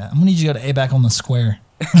 7. yeah, I'm gonna need you to go to A back on the square.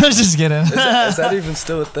 Just kidding. Is that even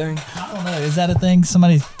still a thing? I don't know. Is that a thing?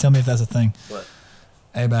 Somebody tell me if that's a thing. What?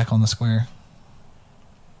 A back on the square.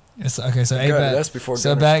 It's okay. So A Gunner, back. that's before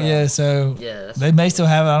So Gunner's back. time. Yeah. So Yeah. That's they may still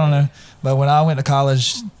have it. I don't know. But when I went to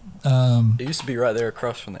college, It used to be right there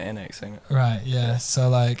across from the annex, ain't it? right. Yeah. So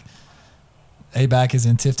like, A back is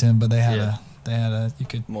in Tifton, but they had Yeah. you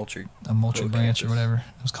could Moultrie. a Moultrie Little branch or campus. whatever.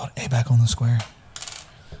 It was called A back on the square.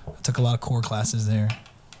 I took a lot of core classes there,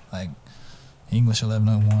 like English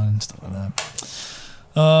 1101 and stuff like that.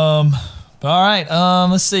 But all right.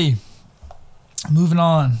 Let's see. Moving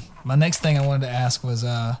on. My next thing I wanted to ask was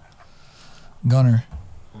Gunner.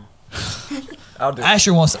 I'll do.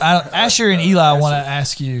 Asher and Eli want to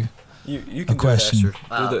ask you. You can question. do it, Asher.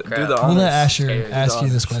 Oh, do crap. the We'll honors. let Asher Okay, ask you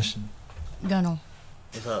this honors. question. Gunnar,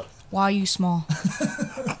 What's up? why are you small?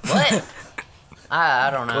 What? I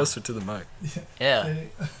don't know. Closer to the mic. Yeah.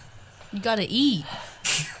 You gotta eat.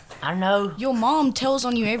 I know. Your mom tells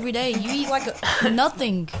on you every day. You eat like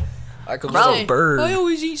nothing. Like a Bro. little Say, bird. I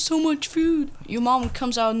always eat so much food. Your mom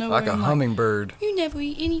comes out of nowhere Like a and hummingbird. you never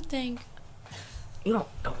eat anything. You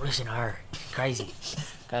don't listen to her. Crazy.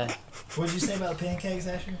 Okay. What did you say about pancakes,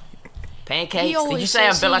 Asher? Pancakes? He Did you always say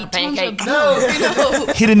I'm says built he like a eat tons pancake? of-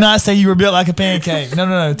 No. He did not say you were built like a pancake.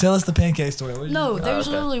 No. Tell us the pancake story. What did No, you- there was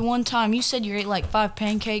okay. literally one time you said you ate like 5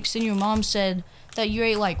 pancakes, and your mom said that you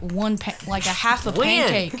ate like like a half a When?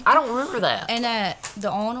 pancake. I don't remember that. And at the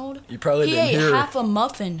Arnold, You probably he didn't ate hear. half a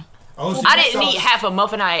muffin. Oh, so I you didn't saw- eat half a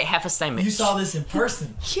muffin. I ate half a sandwich. You saw this in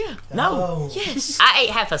person. Yeah. No. Yes. I ate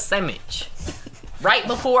half a sandwich. Right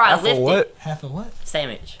before I Half a lifted. what? Half of what?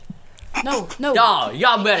 Sandwich. No.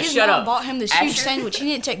 Y'all better His shut mom up. bought him this huge Asher? sandwich. He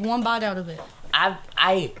didn't take one bite out of it.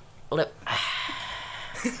 Look.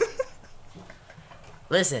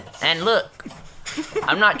 Listen, and look.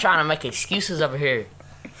 I'm not trying to make excuses over here.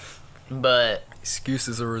 But,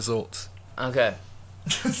 Excuses or results. okay.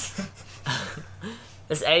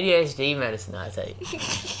 This ADHD medicine I take.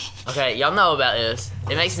 Okay, y'all know about this.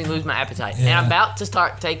 It makes me lose my appetite. And Yeah. I'm about to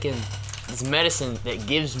start taking this medicine that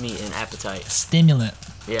gives me an appetite. Stimulant.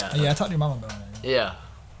 Yeah. Yeah, I talked to your mama about it. Yeah.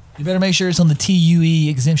 You better make sure it's on the TUE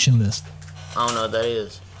exemption list. I don't know what that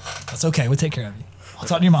is. That's okay. We'll take care of you. I'll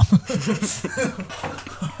talk to your mom.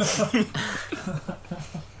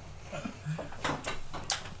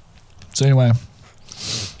 So anyway,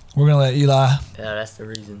 we're gonna let Eli. Yeah, that's the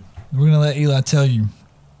reason. We're gonna let Eli tell you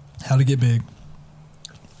how to get big.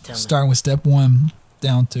 Tell me. Starting with step 1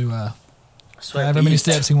 down to I swear, however many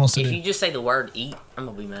steps he wants to if do. you just say the word eat, I'm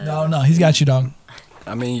gonna be mad. No, he's got you, dog.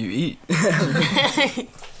 I mean, you eat.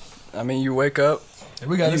 I mean, you wake up. Here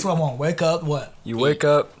we go. This is what I want. Wake up. What? You wake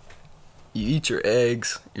up. You eat your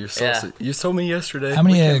eggs, your sausage. You told me yesterday. How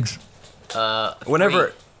many eggs?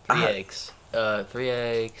 Whenever. Three eggs. 3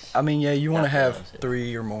 eggs. I mean, yeah, you want to Nothing have else.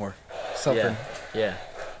 3 or more. Something. Yeah.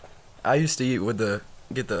 I used to eat with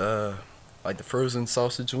get the like the frozen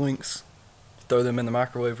sausage links, throw them in the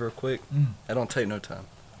microwave real quick. That don't take no time.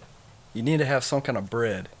 You need to have some kind of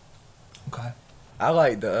bread. Okay. I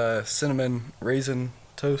like the cinnamon raisin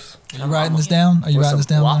toast. Are you writing this down? Are you With writing this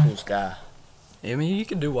down? Larry? Waffles guy. I mean, you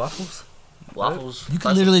can do waffles. Waffles. You throw can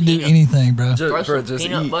some literally do peanut- anything, bro. Just, Throw bro, some just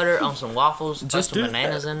peanut eat. butter on some waffles. Just throw do some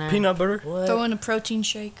bananas in there. Peanut butter. What? Throw in a protein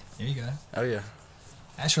shake. There you go. Oh yeah.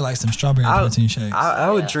 Asher likes some strawberry protein shakes.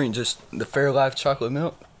 I would Yeah. drink just the Fairlife chocolate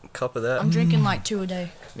milk, a cup of that. I'm drinking like 2 a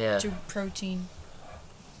day. Yeah. 2 protein.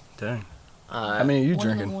 Dang. Alright. How many are you One in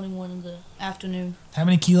the drinking? morning, one in the afternoon. How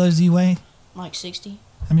many kilos do you weigh? Like 60.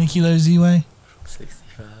 How many kilos do you weigh?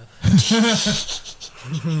 65.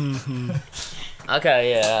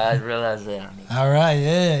 Okay, yeah, I realized that. All right,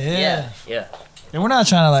 yeah. Yeah. And we're not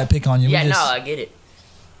trying to like pick on you. Yeah, we no, just, I get it.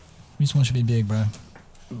 we just want you to be big, bro.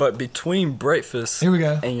 But between breakfast Here we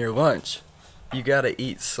go. and your lunch, you gotta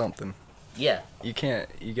eat something. Yeah. You can't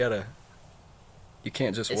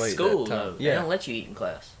just It's wait school, that though. time. They Yeah, don't let you eat in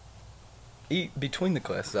class. eat between the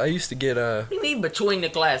classes. I used to get What do you mean between the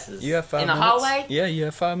classes? you have 5 in the minutes. hallway? Yeah, you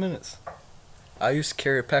have 5 minutes. I used to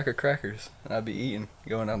carry a pack of crackers and I'd be eating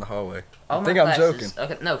going down the hallway. All I my think I'm classes, joking.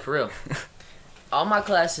 Okay, no, for real. All my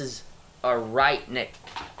classes are right next.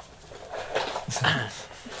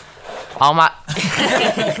 all my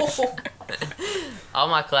all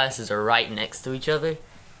my classes are right next to each other.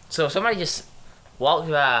 So if somebody just walks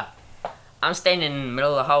by, I'm standing in the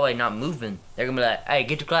middle of the hallway, not moving. They're gonna be like, "Hey,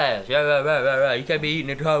 get to class! Right. You can't be eating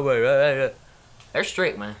in the hallway!" Right. They're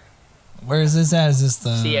strict, man. Where is this at? Is this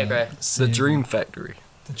the See ya, Gray. The Dream Factory.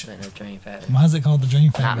 Ain't no train fast. Why is it called the Dream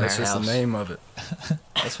Factory? Nightmare That's just House. the name of it.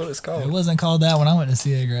 That's what it's It called. wasn't called that when I went to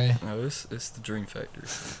CA Gray. No, it's the Dream Factory.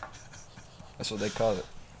 That's what they call it.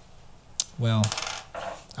 Well,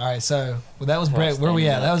 all right. So that was Well, break. Where we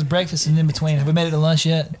at? standing That was breakfast and in between. Have we made it to lunch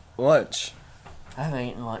yet? Lunch. I haven't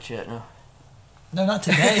eaten lunch yet, no. No, not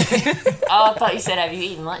today. Oh, I thought you said, have you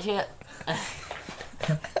eaten lunch yet?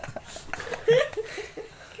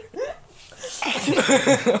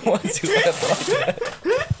 Why do you laugh like that?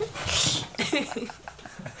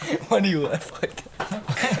 Why do you laugh like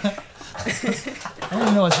that? I don't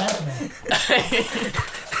even know what's happening.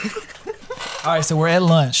 All right, so we're at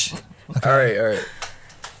lunch. Okay. All right.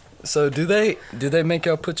 So do they make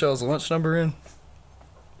y'all put y'all's lunch number in?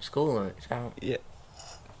 School lunch. I don't. Yeah.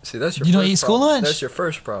 See, that's your You don't first eat school problem. lunch? That's your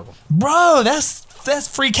first problem. Bro, that's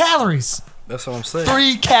free calories. That's what I'm saying.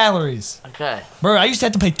 3 calories. Okay. Bro, I used to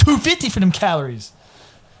have to pay $2.50 for them calories.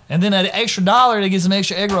 And then an extra $1 to get some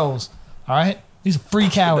extra egg rolls. All right? These are free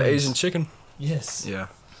The calories. Asian chicken? Yes. Yeah.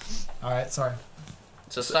 All right, sorry.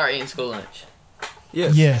 So start eating school lunch.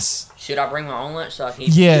 Yes. Should I bring my own lunch so I can eat?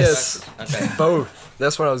 Yes. Okay. Both.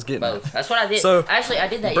 That's what I was getting Both. That's what I did. So, Actually, I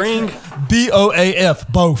did that. Bring yesterday.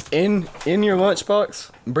 BOAF, both. in your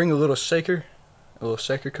lunchbox, bring a little shaker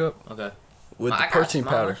cup Okay. with I the got a protein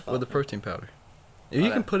small powder. lunchbox. With the protein powder. You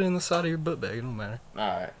Okay. can put it in the side of your book bag, it don't matter. All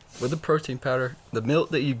right. With the protein powder, the milk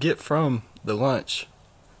that you get from the lunch,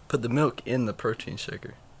 put the milk in the protein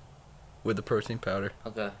shaker. With the protein powder.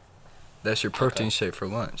 Okay. That's your protein Okay. shake for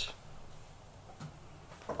lunch.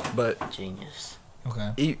 But Genius.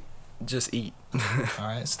 Okay. just eat. All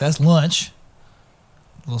right, so that's lunch.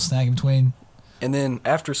 A little snack in between. And then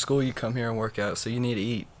after school you come here and work out, so you need to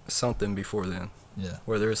eat something before then. Yeah.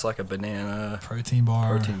 Whether it's like a banana, Protein bar.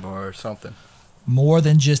 protein bar, or something. More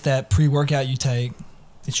than just that pre-workout you take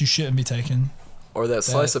that you shouldn't be taking. Or that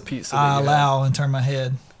slice of pizza that I you have. allow and turn my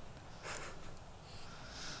head.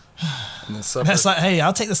 And then supper. That's like, hey,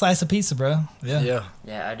 I'll take the slice of pizza, bro. Yeah. Yeah.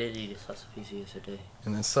 Yeah, I did eat a slice of pizza yesterday.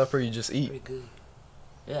 And then supper you just eat. Pretty good.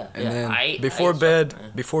 Yeah. And yeah. then I ate before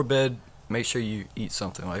something, bed, make sure you eat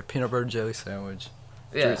something like peanut butter jelly sandwich,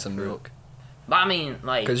 yeah. drink some milk. But I mean,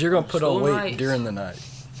 like. Because you're gonna put on school weight nights- during the night.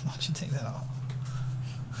 Why don't you take that off?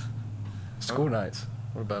 School nights.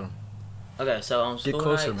 What about them? Okay, so on school Get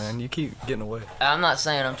closer, nights, man. You keep getting away. I'm not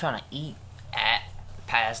saying I'm trying to eat at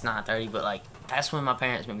past 9:30, but like that's when my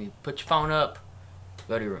parents make me put your phone up,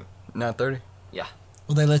 go to your room. 9:30.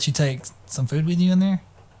 Will they let you take some food with you in there?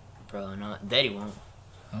 Probably not. Daddy won't.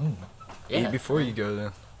 Oh. Yeah. Eat before you go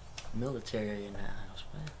then. Military in that house,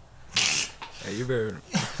 man. Hey, you better.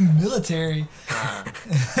 Military.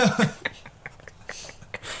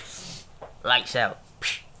 Lights out.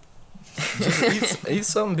 Just eat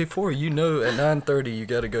something before. You know at 9:30 you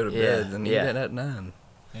got to go to bed, and eat it at 9.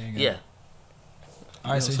 There you go. Yeah.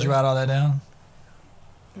 All right, so did you write all that down?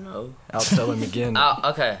 No. I'll tell him again.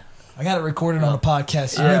 Okay. I got it recorded on the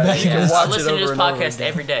podcast. You Yeah, go back yeah. and I listen. Watch it listen to this over and over podcast again.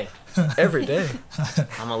 every day. Every day.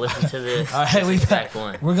 I'm gonna listen to this. All right, this exact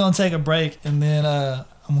one. we're gonna take a break, and then I'm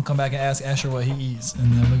gonna come back and ask Asher what he eats,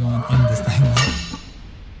 and then we're gonna end this thing.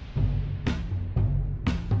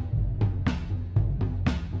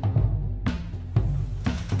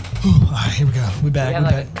 Whew, all right, here we go. We Do back. we have We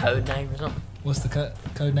like back. a code name or something? What's the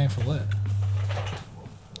code name for what?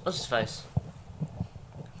 What's his face?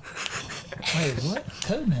 Wait, what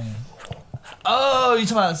code name? Oh, you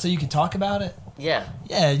talking about so you can talk about it? Yeah.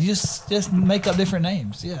 Yeah, you just make up different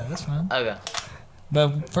names. Yeah, that's fine. Okay.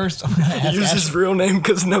 But first, I'm gonna ask Use his Asher. real name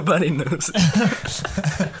because nobody knows.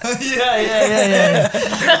 Yeah.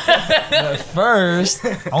 But first,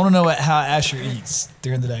 I want to know how Asher eats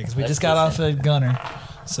during the day because we Let's just got off listen. at Gunner.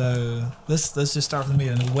 So let's just start from the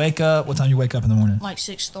beginning. Wake up. What time you wake up in the morning? Like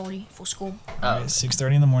 6:30 for school. All right,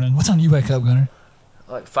 6:30 in the morning. What time do you wake up, Gunner?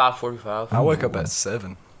 Like 5:45. I wake up at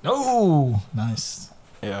 7. Oh, nice.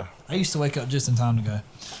 Yeah. I used to wake up just in time to go.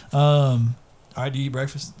 All right, do you eat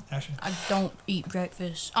breakfast, Asher? I don't eat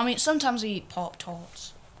breakfast. I mean, sometimes I eat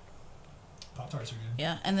Pop-Tarts. Pop-Tarts are good.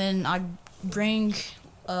 Yeah, and then I bring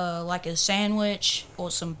like a sandwich or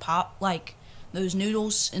some like those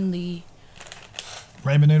noodles in the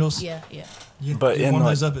Ramen noodles? yeah. You, But do you in, warm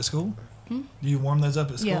like- those up at school? Do you warm those up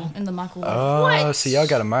at school? Yeah, in the microwave. Oh, see, y'all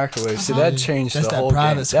got a microwave. See, that changed That's the that whole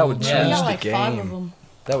private game. school. That would Yeah. I change got the like 5 of game. them.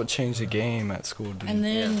 That would change the game at school, dude. And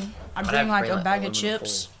then Yeah. I I'd bring have to like bring, a like, bag of aluminum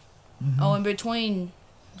chips. foil. Oh, in between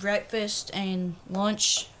breakfast and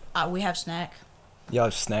lunch, we have snack. Y'all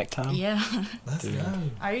have snack time? Yeah. Let's Dude. go.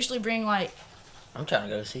 I usually bring like I'm trying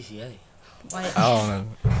to go to CCA. like I don't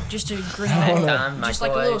know. just a green Snack bag, time, just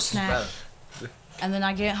like a little microwaves, snack. bro. And then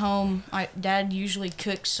I get home. Dad usually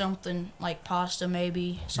cooks something like pasta, maybe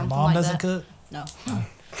Your something mom like doesn't that. cook? No.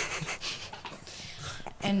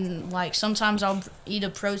 And like sometimes I'll eat a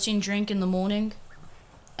protein drink in the morning,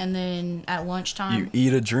 and then at lunchtime. You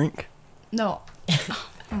eat a drink? No.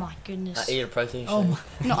 Oh my goodness. I eat a protein shake. Oh, my,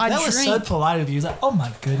 No, I that drink. was so polite of you. He's like, oh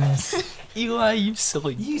my goodness. Eli, you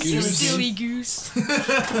silly You You goose. silly goose.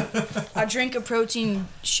 I drink a protein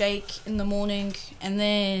shake in the morning, and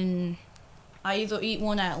then I either eat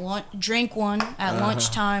one at lunch, drink one at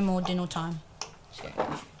lunchtime or dinner time.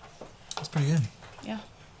 That's pretty good. Yeah.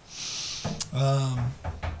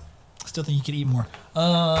 Still think you could eat more.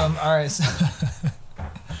 All right. So,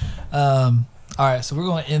 all right. So we're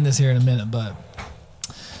going to end this here in a minute, but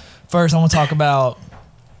first I want to talk about.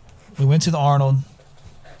 We went to the Arnold,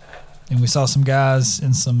 and we saw some guys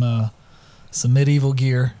in some medieval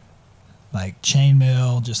gear, like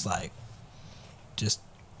chainmail,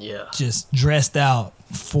 Yeah. just dressed out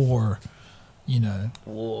for,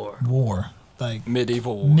 War. war, like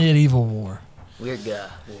medieval war. medieval war. Weird guy.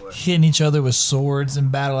 War. Hitting each other with swords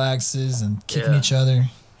and battle axes and kicking Yeah. each other,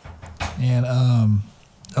 and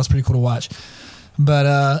that was pretty cool to watch. But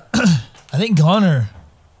I think Gunner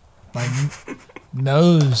like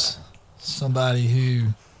knows somebody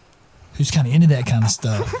who's kind of into that kind of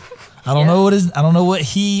stuff. I don't know I don't know what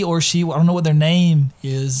he or she. I don't know what their name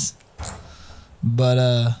is.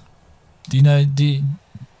 But do you know? Do you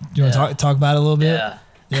want to talk about it a little bit? Yeah.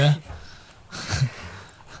 Yeah.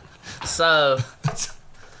 So,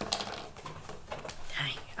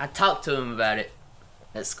 dang, I talked to him about it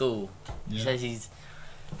at school. Yeah.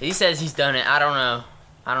 He says he's done it. I don't know.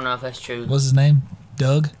 I don't know if that's true. What's his name?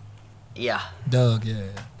 Doug. Yeah. Doug. Yeah.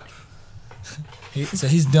 So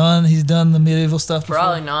he's done the medieval stuff before?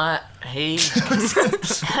 Probably not. He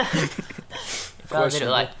probably did it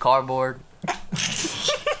like cardboard.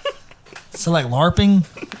 So like LARPing?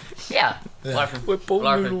 Yeah. Yeah. LARPing. With pool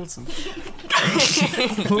LARPing. noodles and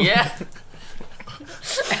Yeah.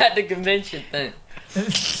 At the convention thing.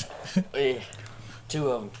 Yeah. 2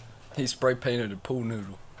 of them. he spray painted a pool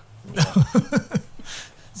noodle.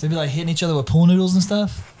 So be like hitting each other with pool noodles and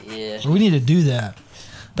stuff? Yeah. We need to do that.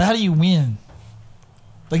 But how do you win?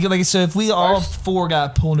 Like so if we all 4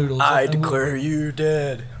 got pool noodles. I and we- declare you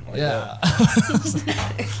dead. Like Yeah.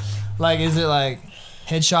 Like is it like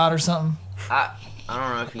headshot or something? I I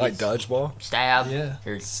don't know if you Like dodgeball? stab. Yeah.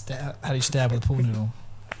 Or, Stab. How do you stab with a pool noodle?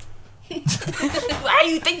 how do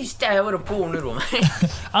you think you stab with a pool noodle, man?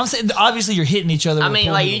 I'm saying obviously you're hitting each other. I with a mean,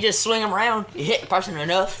 pool like noodle. you just swing them around. You hit the person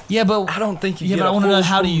enough. Yeah, but I don't think you yeah, get but I a want to know full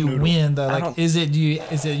how do pool you noodle. win though? I Like, don't- is it you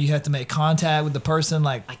have to make contact with the person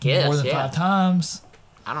like I guess, more than yeah. 5 times?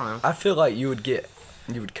 I don't know. I feel like you would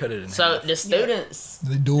cut it in So half. the students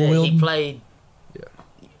The dual that he wielding. played.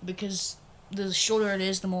 Because the shorter it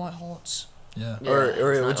is, the more it hurts. Yeah. Or it's it not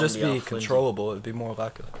would gonna just be be all flimsy. controllable. It'd be more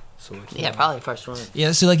like a sword. Yeah, probably the first one.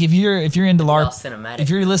 Yeah. So like if you're into All LARP, cinematic. if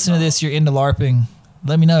you're listening to this, you're into LARPing.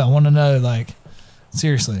 Let me know. I want to know like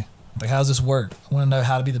seriously, like how does this work? I want to know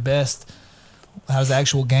how to be the best. How does the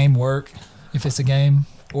actual game work? If it's a game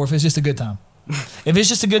or if it's just a good time. If it's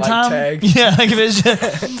just a good Like time, tag. yeah. Like if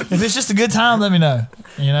it's just a good time, let me know.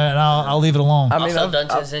 You know, and I'll leave it alone. I mean, also, I've-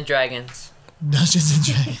 Dungeons and Dragons. Dungeons and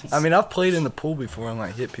Dragons. I mean, I've played in the pool before and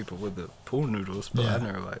like hit people with the pool noodles, but Yeah. I've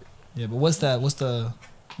never like. Yeah, but what's that? What's the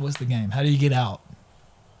game? How do you get out?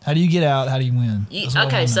 How do you get out? How do you win? You, That's what I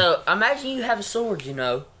okay, wanna know. so imagine you have a sword,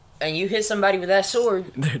 and you hit somebody with that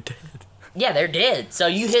sword. They're dead. Yeah, they're dead. So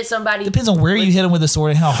you hit somebody. Depends on where you hit them with the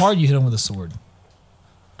sword and how hard you hit them with the sword.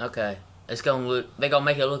 Okay, it's gonna look. They gonna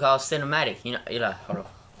make it look all cinematic. Eli, hold on.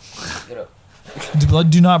 Get up.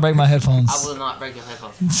 Do not break my headphones. I will not break your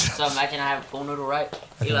headphones. So imagine I have a pool noodle, right?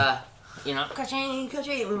 Eli, ka-ching,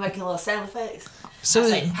 ka-ching. We make a little sound effects. So, I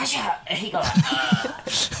say, "Hasha," and he go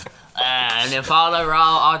like, and then fall over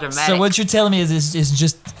all dramatic. so what you're telling me is it's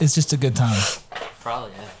just a good time.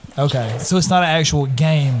 Probably, yeah. Okay, so it's not an actual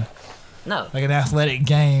game, No. like an athletic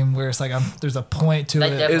game where it's like there's a point to They it.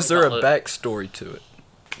 definitely Is there a don't look- backstory to it?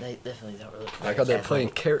 They definitely don't really. Like, are they playing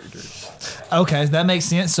characters? Okay, that makes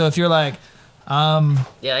sense. So if you're like Yeah,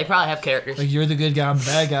 they probably have characters. like you're the good guy, I'm the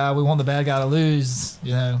bad guy. We want the bad guy to lose.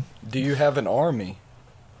 You know. Do you have an army?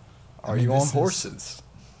 Are mean, you on this is- horses?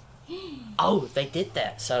 Oh, they did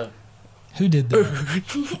that. So Who did that?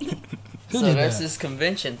 Who so did there's that? this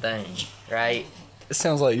convention thing, right? It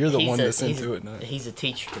sounds like you're the He's one a- that's he's into a- it now. He's a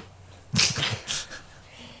teacher.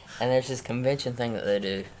 And there's this convention thing that they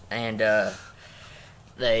do. And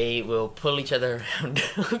they will pull each other around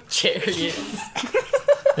on chariots.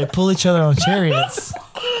 They pull each other on chariots.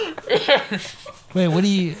 Wait, what do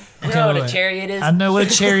you? You know what wait. a chariot is? I know what a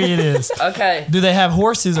chariot is. Okay. Do they have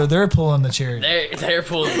horses or they're pulling the chariot? They're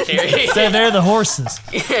pulling the chariot. So they're the horses.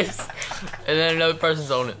 Yes. And then another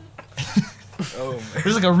person's on it. Oh man.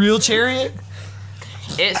 There's like a real chariot.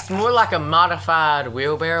 It's more like a modified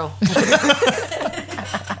wheelbarrow.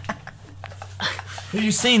 Have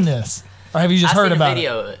you seen this, or have you just I heard seen about a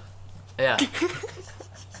video of it. Yeah. it?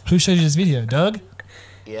 Who showed you this video, Doug?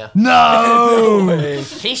 Yeah. No, Hey,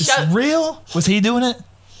 He it's showed. real. Was he doing it?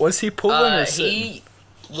 was he pulling or sitting? He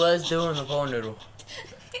was doing the pool noodle.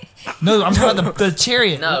 No, I'm talking about the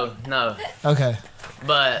chariot. No. Okay.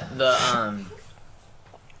 But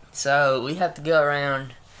so we have to go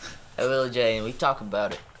around at Village A and we talk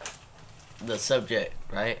about it, the subject,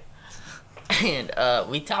 right? And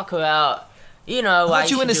we talk about, why I thought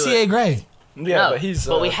you you went to should do CA it. grade. Yeah, No, but he's.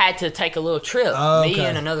 we had to take a little trip. Oh, Me okay.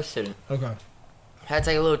 and another student Okay. had to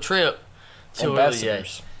take a little trip to Village A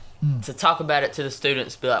ambassadors. to talk about it to the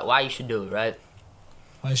students, be like, why you should do it, right?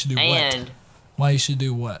 Why you should do what? And Why you should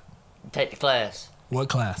do what? take the class, What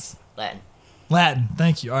class? Latin. Latin.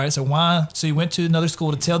 Thank you. All right. So why? So you went to another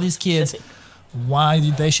school to tell these kids why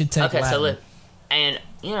they should take Okay, Latin. so look, and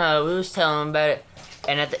we was telling them about it,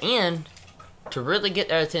 and at the end, to really get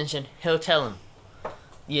their attention, he'll tell them,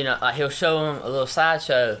 he'll show them a little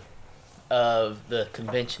slideshow of the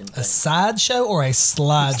convention A thing. sideshow or a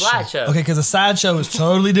slideshow? Slideshow. Okay, because a sideshow is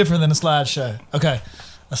totally different than a slideshow. Okay,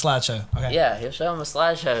 a slideshow. Okay. Yeah, he'll show them a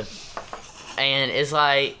slideshow, and it's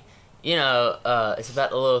like, it's about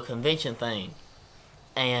the little convention thing,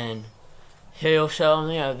 and he'll show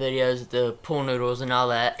them, videos of the pool noodles and all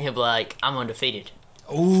that. He'll be like, I'm undefeated.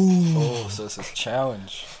 Ooh. Oh, so it's a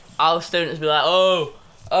challenge. All the students be like,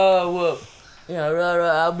 well,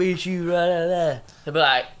 I'll beat you, He'll be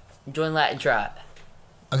like, join Latin tribe.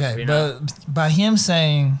 Okay, You know? but by him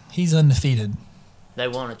saying he's undefeated, They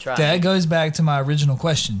want to try. that goes back to my original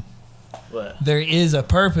question. What? There is a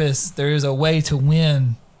purpose. There is a way to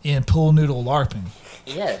win in pool noodle LARPing.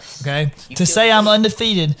 Yes. Okay, You to feel say me? I'm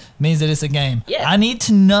undefeated means that it's a game. Yeah. I need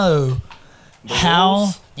to know how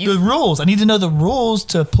rules? the rules. I need to know the rules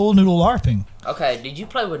to pool noodle LARPing. Okay, did you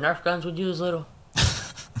play with Nerf guns when you was little?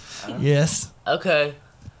 Yes. Okay.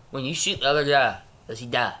 When you shoot the other guy, does he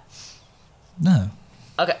die? No.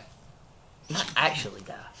 Okay. Not actually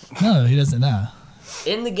die. No, he doesn't die.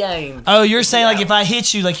 in the game. Oh, you're saying like if I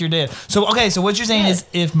hit you, like you're dead. So okay, so what you're saying is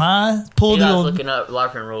if my pool Eli's noodle, looking up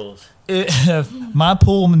LARPing rules. if my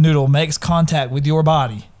pool noodle makes contact with your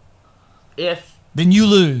body, then you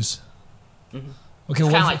lose. Mm-hmm. Okay,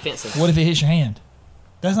 It's what kind if, of like fencing. what if it hits your hand?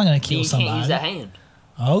 That's not gonna kill You somebody. can't use that hand.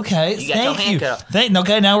 Okay, You got your thank hand you. cut off.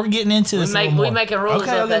 Okay, now we're getting into this. We making rules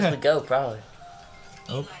Okay, up okay, as we go, probably.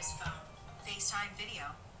 Oh. Eli's phone. FaceTime video.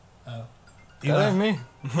 That ain't me.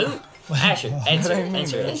 Asher, answer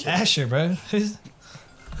it. Asher, bro. Who's-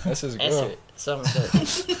 That's his Answer girl. it. Something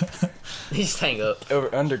good. Just hang up.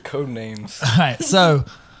 Under code names. All right, so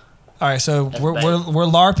That's we're bad. we're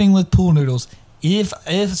LARPing with pool noodles. If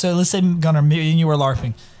so, let's say Gunnar, me and you were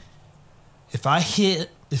LARPing. If I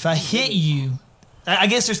hit you, I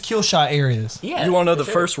guess there's kill shot areas. Yeah. You want to know the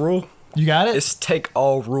for sure. first rule? You got it? It's take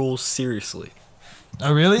all rules seriously.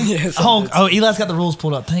 Oh really? Yes, Oh, it's- Eli's got the rules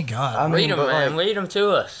pulled up. Thank God. I mean, Read them, but, man. like, Read them to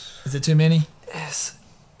us. Is it too many?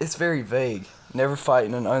 it's very vague. Never fight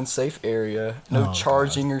in an unsafe area. No Oh,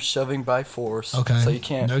 charging or shoving by force. Okay. So you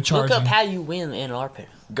can't No Look charging. up how you win in LARPing.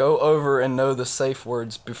 go over and know the safe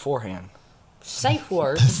words beforehand. Safe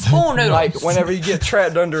words. Pool noodles. Like whenever you get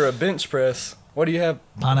trapped under a bench press, what do you have?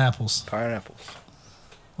 Pineapples Pineapples.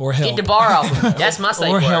 or help Get the bar off. That's my safe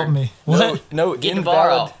or word. help me. What? No Get the bar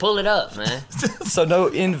invalid. off. Pull it up, man. So no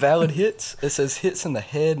invalid hits. It says hits in the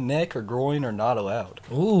head, neck, or groin are not allowed.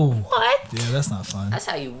 Ooh. What? Yeah, that's not fun. That's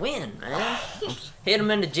how you win, man. Hit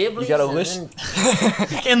them in the giblets. You gotta and listen.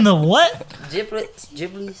 then In the what? Giblets,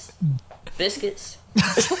 biscuits.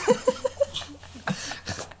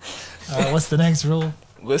 What's the next rule?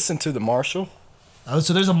 Listen to the marshal. Oh,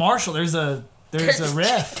 so there's a marshal. There's a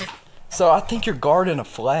ref. So I think you're guarding a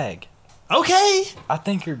flag. Okay. I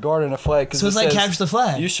think you're guarding a flag because So it's like capture the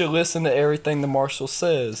flag. You should listen to everything the marshal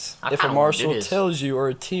says. I If a kinda wanna do marshal this. tells you or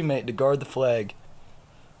a teammate to guard the flag,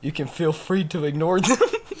 you can feel free to ignore them.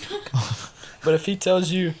 But if he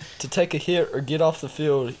tells you to take a hit or get off the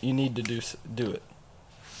field, you need to do it.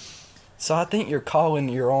 So I think you're calling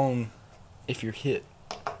your own if you're hit.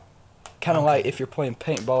 Kind of like if you're playing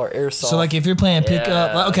paintball or airsoft. So like if you're playing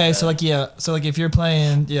pickup, Yeah, okay. So like so like if you're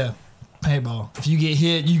playing paintball, if you get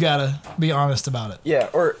hit, you gotta be honest about it. Yeah,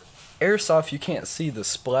 or airsoft, you can't see the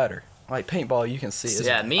splatter. Like paintball, you can see it.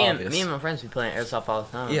 Yeah, me and obvious. my friends be playing airsoft all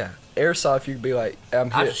the time. Yeah, airsoft, you could be like,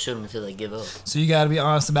 I'm I hit. just shoot them until they give up. So you gotta be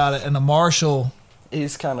honest about it. And the marshal,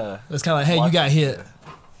 He's kind of, it's kind of like, hey, you got hit,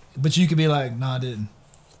 but you could be like, no, I didn't.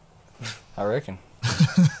 I reckon.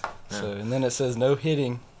 So, and then it says no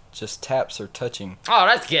hitting, just taps or touching. Oh,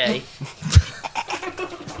 that's gay.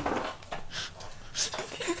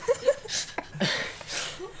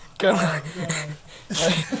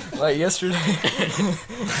 Like yesterday.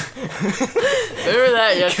 Remember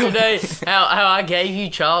that yesterday? How I gave you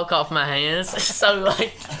chalk off my hands? So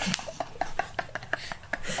like,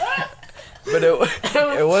 But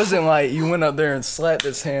it wasn't like you went up there and slapped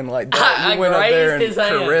his hand like that. I You went up there and grazed his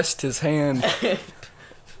hand. caressed his hand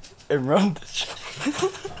and rubbed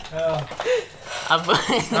the All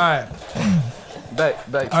right,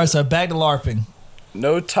 back. all right. So back to LARPing.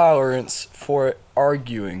 No tolerance for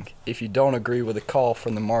arguing if you don't agree with a call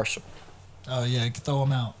from the marshal. Oh yeah, throw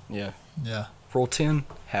them out. Yeah. Yeah. Rule 10,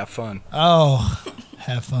 have fun. Oh,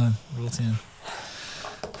 have fun. Rule 10.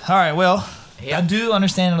 All right. Well, Yeah. I do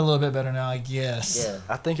understand it a little bit better now, I guess. yeah.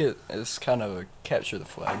 I think it's kind of a capture the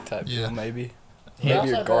flag type Yeah. deal, maybe. He Maybe also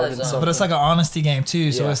you're does, guarding something. But it's like an honesty game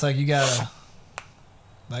too, so Yeah. it's like you gotta,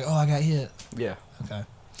 like, oh, I got hit. Yeah. Okay.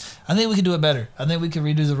 I think we could do it better. I think we could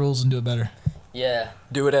redo the rules and do it better. Yeah.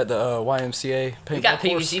 Do it at the YMCA paintball We got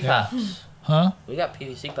course. PVC Yeah. pipes. Huh? We got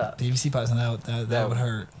PVC pipes. PVC pipes, and that would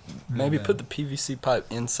hurt. Really Maybe bad. put the PVC pipe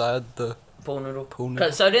inside the Pool noodle. pool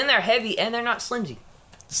noodle. So then they're heavy and they're not flimsy.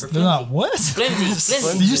 They're not what? Flimsy.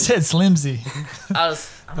 Flimsy. You said slimsy. I don't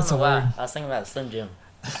That's know a why. word. I was thinking about Slim Jim.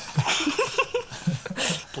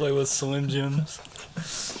 Play with Slim Jims.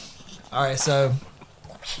 All right, so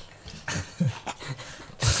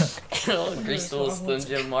Grease little Slim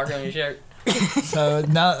Jim mark on your shirt.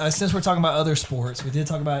 now since we're talking about other sports, we did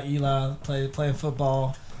talk about Eli playing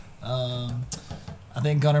football. I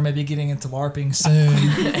think Gunnar may be getting into LARPing soon.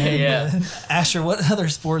 And, Yeah. Asher, what other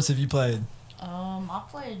sports have you played? I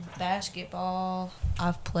played basketball.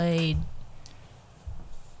 I've played.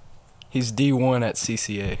 He's D1 at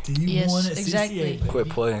CCA. Do you Yes, want it? exactly. CCA, baby? Quit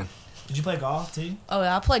playing. Did you play golf too? Oh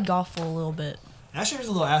yeah, I played golf for a little bit. Asher's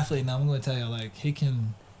a little athlete now. I'm going to tell you, like he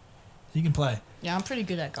can play. Yeah, I'm pretty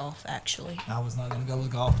good at golf actually. I was not going to go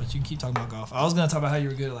with golf, but you can keep talking about golf. I was going to talk about how you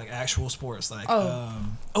were good at like actual sports, like Oh.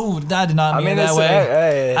 I did not mean it that it's way.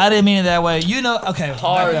 hey, I didn't mean it that way. You know, okay.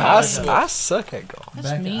 Hard. back up. I suck at golf. That's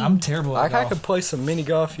Back- mean. I'm terrible at Like I golf. could play some mini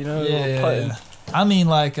golf, you know, Yeah, little yeah, putting. yeah. I mean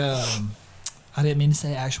like I didn't mean to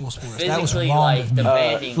say actual sports. That was Physically, wrong like, of me.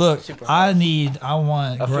 demanding. Look, super I hard.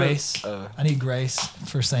 want I feel- grace. I need grace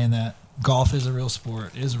for saying that. Golf is a real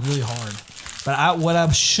sport. It is really hard. But what I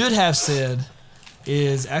should have said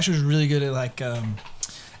is Asher's really good at like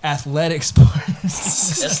athletic sports.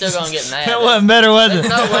 That's still gonna get mad. That wasn't better, was There's it?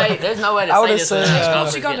 no way to I say would've this. said, without uh,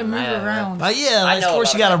 golfers You got to getting move mad, around. Like yeah, like, know of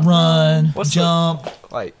course a you lot gotta about run, What's the-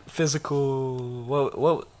 jump. Like physical.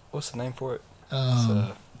 What's the name for it?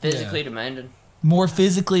 Physically demanding. More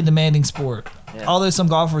physically demanding sport. Yeah. Although some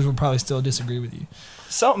golfers would probably still disagree with you.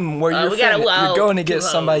 Something where we you're gotta going two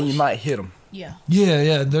against somebody, hoes. you might hit them. Yeah.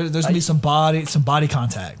 Yeah. There's gonna be some body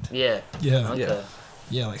contact. Yeah. Yeah, Okay.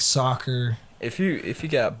 yeah, like soccer. If you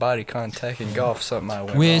got body contact in golf, something might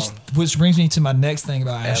went Which wrong. brings me to my next thing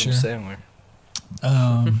about Adam Asher. Sandler.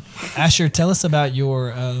 Asher, tell us about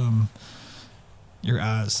your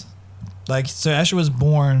eyes. Like, so Asher was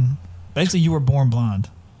born. Basically, you were born blind.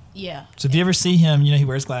 Yeah. So if you ever see him, you know he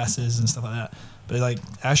wears glasses and stuff like that. But like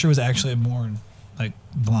Asher was actually born like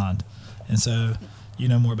blind, and so you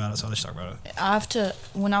know more about it. So I'll just talk about it.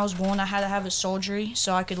 When I was born, I had to have a surgery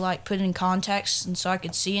so I could like put in contacts and so I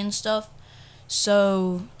could see and stuff.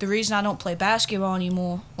 So the reason I don't play basketball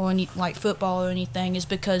anymore or any like football or anything is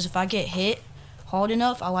because if I get hit hard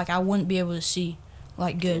enough, I wouldn't be able to see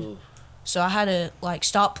like good. Ooh. So I had to like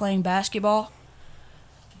stop playing basketball.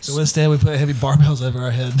 So instead, we put heavy barbells over our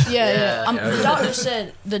head. Yeah.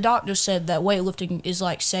 Yeah. The doctor said that weightlifting is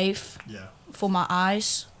like safe Yeah. for my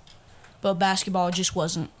eyes, but basketball just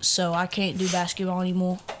wasn't. So I can't do basketball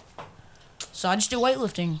anymore. So I just do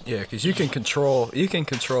weightlifting. Yeah, because you can control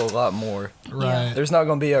a lot more. Right. There's not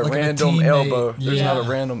gonna be a Like a random teammate. elbow. There's Yeah. not a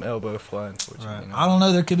random elbow flying towards Right. you. You know? I don't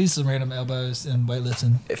know. There could be some random elbows in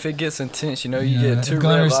weightlifting. If it gets intense, you Yeah, get if 2 red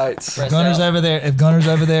Gunner's- lights. Press Gunner's out. over there. If Gunner's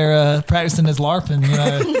over there practicing his LARPing, you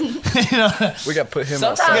know, you know. We got to put him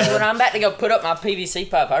Sometimes outside. when I'm about to go put up my PVC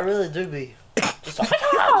pipe, I really do be just like,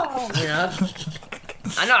 you know.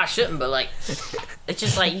 I know I shouldn't, but like, it's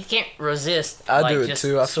just like you can't resist. I like, do it just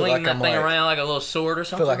too. I feel swinging like that I'm thing like- around like a little sword or I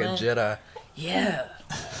something. feel like a man. Jedi. Yeah.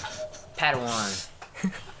 Padawan.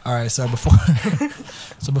 All right, so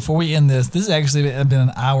before we end this has actually been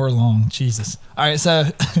an hour long. Jesus. All right, so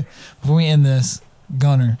before we end this,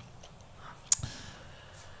 Gunner,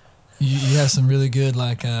 you have some really good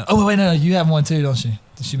like. Oh wait, no, you have one too, don't you?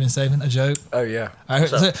 That you've been saving a joke. Oh yeah. All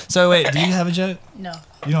right, so wait, do you have a joke? No.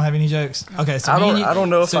 You don't have any jokes? Okay, so I me don't- and you- I don't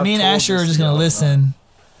know if So I've me and told Asher are this just to gonna y'all or not. listen.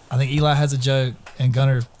 I think Eli has a joke, and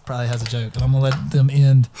Gunner probably has a joke, and I'm gonna let them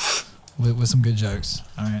end with some good jokes.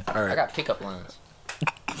 All right, All I right. got pickup lines.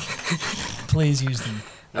 please use them.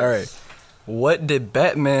 All right. What did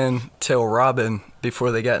Batman tell Robin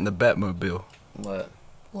before they got in the Batmobile? What?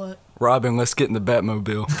 What? Robin, let's get in the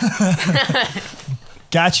Batmobile.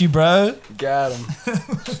 Got you, bro. Got him.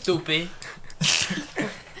 Stupid.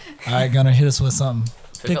 All right, Gunner, hit us with something.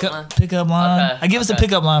 Pickup line? Pickup line. Okay, I give us a okay.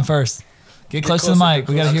 pickup line first. Get close to the mic.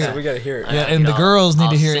 We gotta hear We it. gotta hear it. Yeah, Okay, and the all- girls need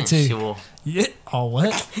all to hear it too. sensual. Yeah. Oh,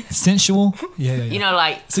 what? Sensual? Yeah, yeah, yeah. You know,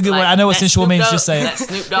 like It's a good like word. I know what that sensual Snoop means, Dogg- just say it. That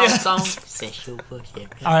Snoop Dogg Yeah. song. Sensual pussy.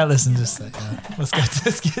 All right, listen. Just say. Let's go.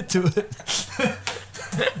 Let's get to it.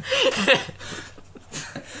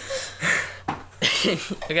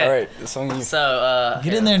 Okay. All right, it's on you. So,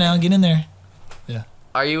 Get in there now. Get in there.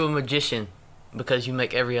 Are you a magician because you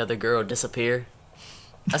make every other girl disappear?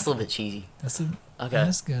 That's a little bit cheesy. Okay. Okay.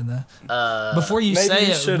 That's good. Though. Uh, Before you maybe say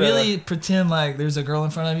you it, should, really pretend like there's a girl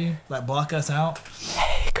in front of you. Like block us out.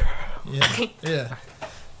 Hey, girl. Yeah. Yeah.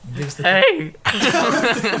 Give us the hey.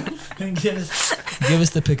 give us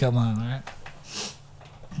the pickup line. All right.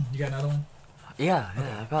 You got another one? Yeah,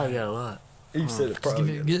 I probably got a lot. You said it Just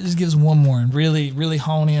probably. just give us one more and really, really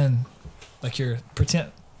hone in. Like you're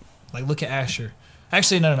pretend. Like look at Asher.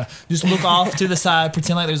 Actually, no. Just look off to the side.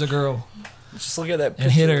 Pretend like there's a girl Just look at that picture.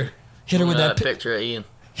 and hit her. Hit her with that. picture of Ian.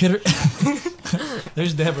 Hit her.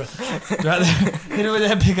 There's Deborah. Right there. Hit her with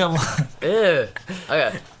that pickup line. Ew.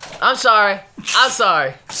 Okay. I'm sorry.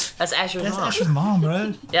 That's Asher's That's mom. Asher's mom, bro.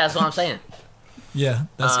 Yeah, that's what I'm saying. Yeah,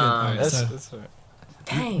 that's good. All right, That's, so, that's all right.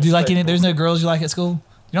 Dang. do you like any? There's no girls you like at school.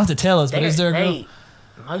 You don't have to tell us, but is there a girl? Hey,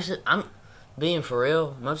 I'm being for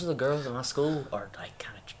real. Most of the girls in my school are like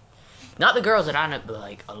kind of, not the girls that I know, but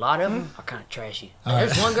like a lot of them are kind of trashy. All right.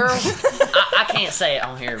 There's one girl, I can't say it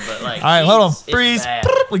on here, but like. All right, hold on. it's Freeze. bad.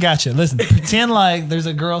 We got you. Listen, pretend like there's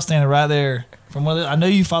a girl standing right there. From what I know,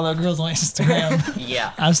 you follow girls on Instagram.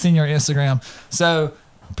 Yeah. I've seen your Instagram. So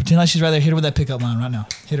pretend like she's right there. Hit her with that pickup line right now.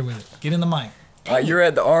 Hit her with it. Get in the mic. All right, you're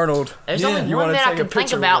at the Arnold. There's Yeah. only You one wanna that I take a can think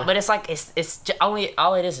picture about, with her? but it's like only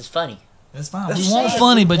all it is funny. That's fine. That's We want sad.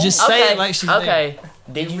 funny, but just Okay. say it like she's there. Okay.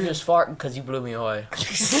 Did you just fart because you blew me away? All right,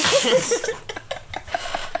 it's on you. All right, listen.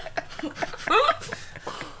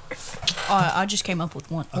 I just came up with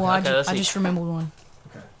one. Well, Okay, let's I see. just remembered one.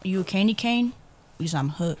 Okay. You a candy cane? Because I'm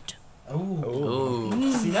hooked. Ooh.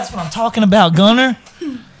 See, that's what I'm talking about, Gunner.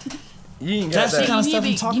 You ain't That's got the that. kind of you stuff need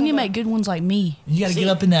I'm to talking you need to about. make good ones like me. You got to See, get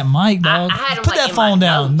up in that mic, dog. I had 'em, Put like, that in my phone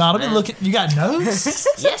down. notes, Nah, don't be man. looking. You got notes?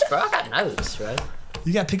 Yes, bro. I got notes, bro.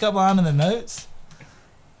 You got pickup line in the notes?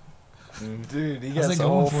 Dude, he How's got it the going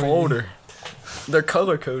whole for you? folder. They're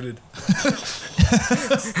color coded.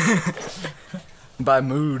 By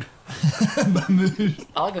mood.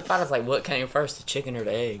 All I can find is like what came first, the chicken or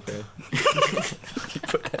the egg, bro.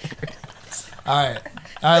 All right.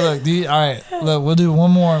 Look. Look. We'll do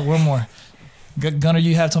one more. Gunner,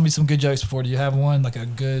 you have told me some good jokes before. Do you have one like a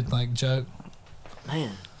good like joke?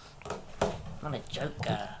 Man, I'm a joke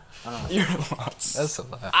guy. You're lost. That's a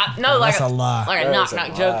lie. No, like That's a lie. like a That knock is a knock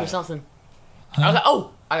joke lie. or something. Huh? I was like,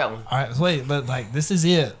 oh, I got one. All right. Wait, but like this is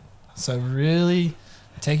it. So really,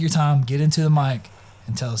 take your time, get into the mic,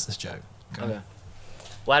 and tell us this joke. Okay.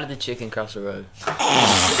 Why did the chicken cross the road?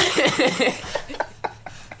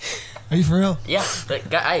 Are you for real? Yeah, but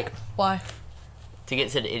hey, Why? to get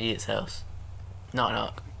to the idiot's house. Knock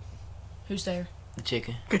knock. Who's there? The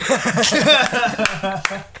chicken.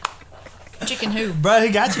 Chicken who? Bro, he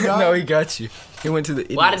got you, dog. No, he got you. He went to the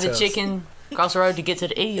idiot's Why did the house. chicken cross the road to get to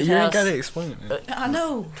the idiot's You ain't house? gotta explain it, man. I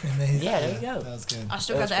know. Yeah, there you go. That was good. I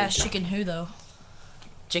still got to ask chicken who though.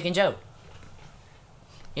 Chicken Joe.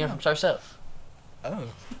 You know from Surf's Up? Oh.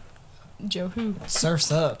 Joe who?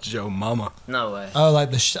 Surf's Up. Joe Mama. No way. Oh,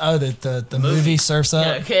 like the movie Surf's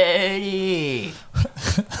Up. Okay.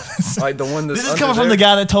 Like the one that's This is under coming from there? the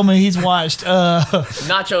guy that told me he's watched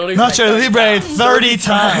Nacho Libre. Nacho Libre 30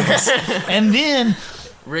 times, and then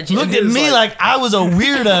Reggie. looked at was me like I was a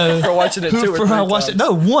weirdo. For watching it two or For three I watched it. times.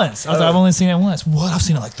 No, once. I was like, I've only seen it once. What? I've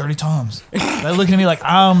seen it like 30 times. They're looking at me like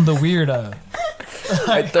I'm the weirdo.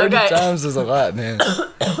 Like 30 Okay. times is a lot, man.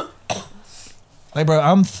 Like, bro,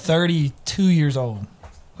 I'm 32 years old.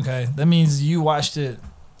 Okay, that means you watched it.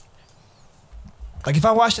 Like, if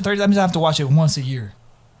I watched it 30, that means I have to watch it once a year.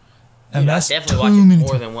 And Dude, I that's definitely too watch it many more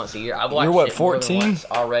times. than once a year. I've watched You're what, it more than 14? once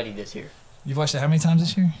already this year. You've watched it how many times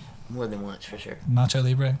this year? More than once for sure. Nacho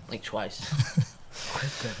Libre. Like twice.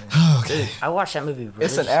 Okay. I watched that movie.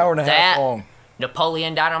 It's an religiously. hour and a half That, long.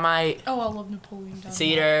 Napoleon Dynamite. Oh, I love Napoleon Dynamite.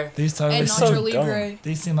 Theater. These totally And so Nacho dumb. Libre.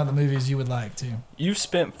 these seem like the movies you would like too. You've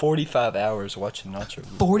spent 45 hours watching Nacho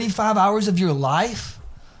Libre. 45 hours of your life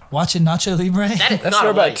watching Nacho Libre. That is That's not for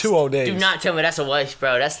a about waste. 2 whole days. Do not tell me that's a waste,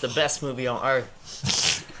 bro. That's the best movie on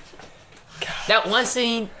earth. That one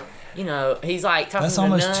scene, you know, he's like talking That's to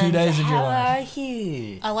almost the 2 nun, days he's of your like, life. "How are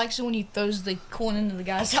you?" I like it when he throws the corn into the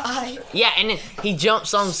guy's eye. Yeah, and then he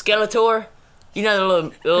jumps on Skeletor. You know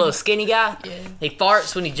the little skinny guy? Yeah. He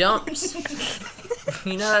farts when he jumps.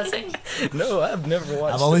 You know that scene? No, I've never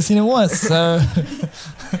watched I've only seen it once, so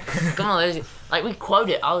Come on, like we quote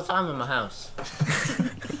it all the time in my house.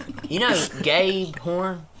 You know Gabe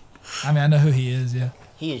Horn? I mean I know who he is. Yeah.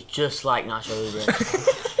 He is just like Nacho Libre.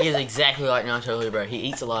 He is exactly like Nacho Libre. He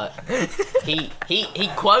eats a lot. He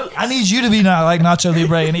quotes. I need you to be not like Nacho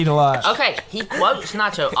Libre and eat a lot. Okay, he quotes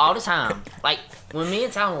Nacho all the time. Like when me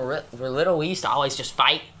and Tom were little, we used to always just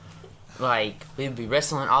fight. Like we'd be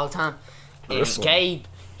wrestling all the time. And Wrestling. Gabe,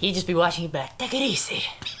 he'd just be watching. He'd be like, "Take it easy."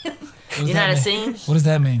 What does You know that that mean? scene? What does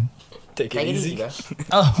that mean? Take it Take it easy. easy, bro.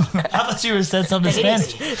 Oh, I thought you were said something Take it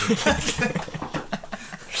Spanish. easy.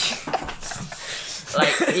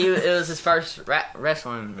 Like it was his first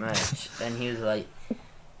wrestling match, and he was like,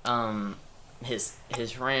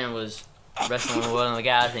 his friend was wrestling with one of the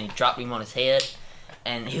guys, and he dropped him on his head,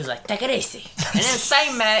 and he was like, "Take it easy." And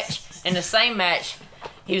in the same match,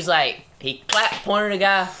 he was like, he clapped, pointed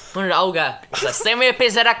at the old guy. He's like, "Send me a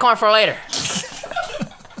piece of that corn for later."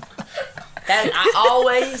 I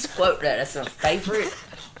always quote that. That's my favorite.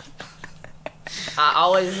 I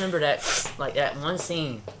always remember that, like that one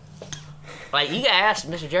scene. Like, you gotta ask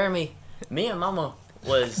Mr. Jeremy, me and Mama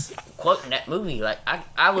was quoting that movie. Like,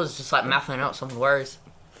 I was just, like, mouthing out some words.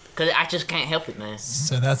 Because I just can't help it, man.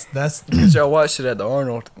 So that's Because y'all watched it at the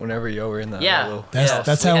Arnold whenever y'all were in that Yeah. little...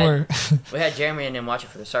 that's we how had- we're We had Jeremy and then watch it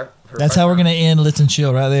for the surf. that's how we're gonna end Let's and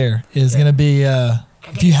Chill right there. Is gonna be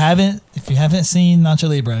if you haven't seen Nacho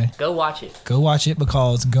Libre, Go watch it. go watch it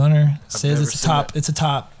because Gunner says never it's a seen top it. it's a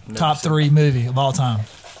top Never top seen 3 movie of all time.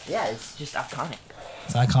 Yeah, it's just iconic.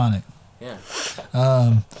 It's iconic. Yeah.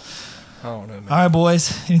 I don't know, man. All right,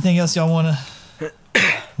 boys. Anything else y'all wanna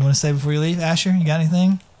say before you leave? Asher, you got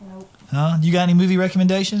anything? Nope. Huh? You got any movie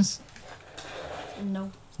recommendations?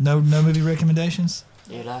 No. No movie recommendations?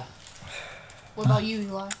 Eli, What about you,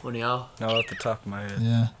 Eli? one of y'all. Not off the top of my head.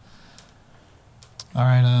 Yeah. All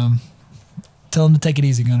right. Tell him to take it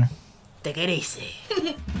easy, Gunner. Take it easy.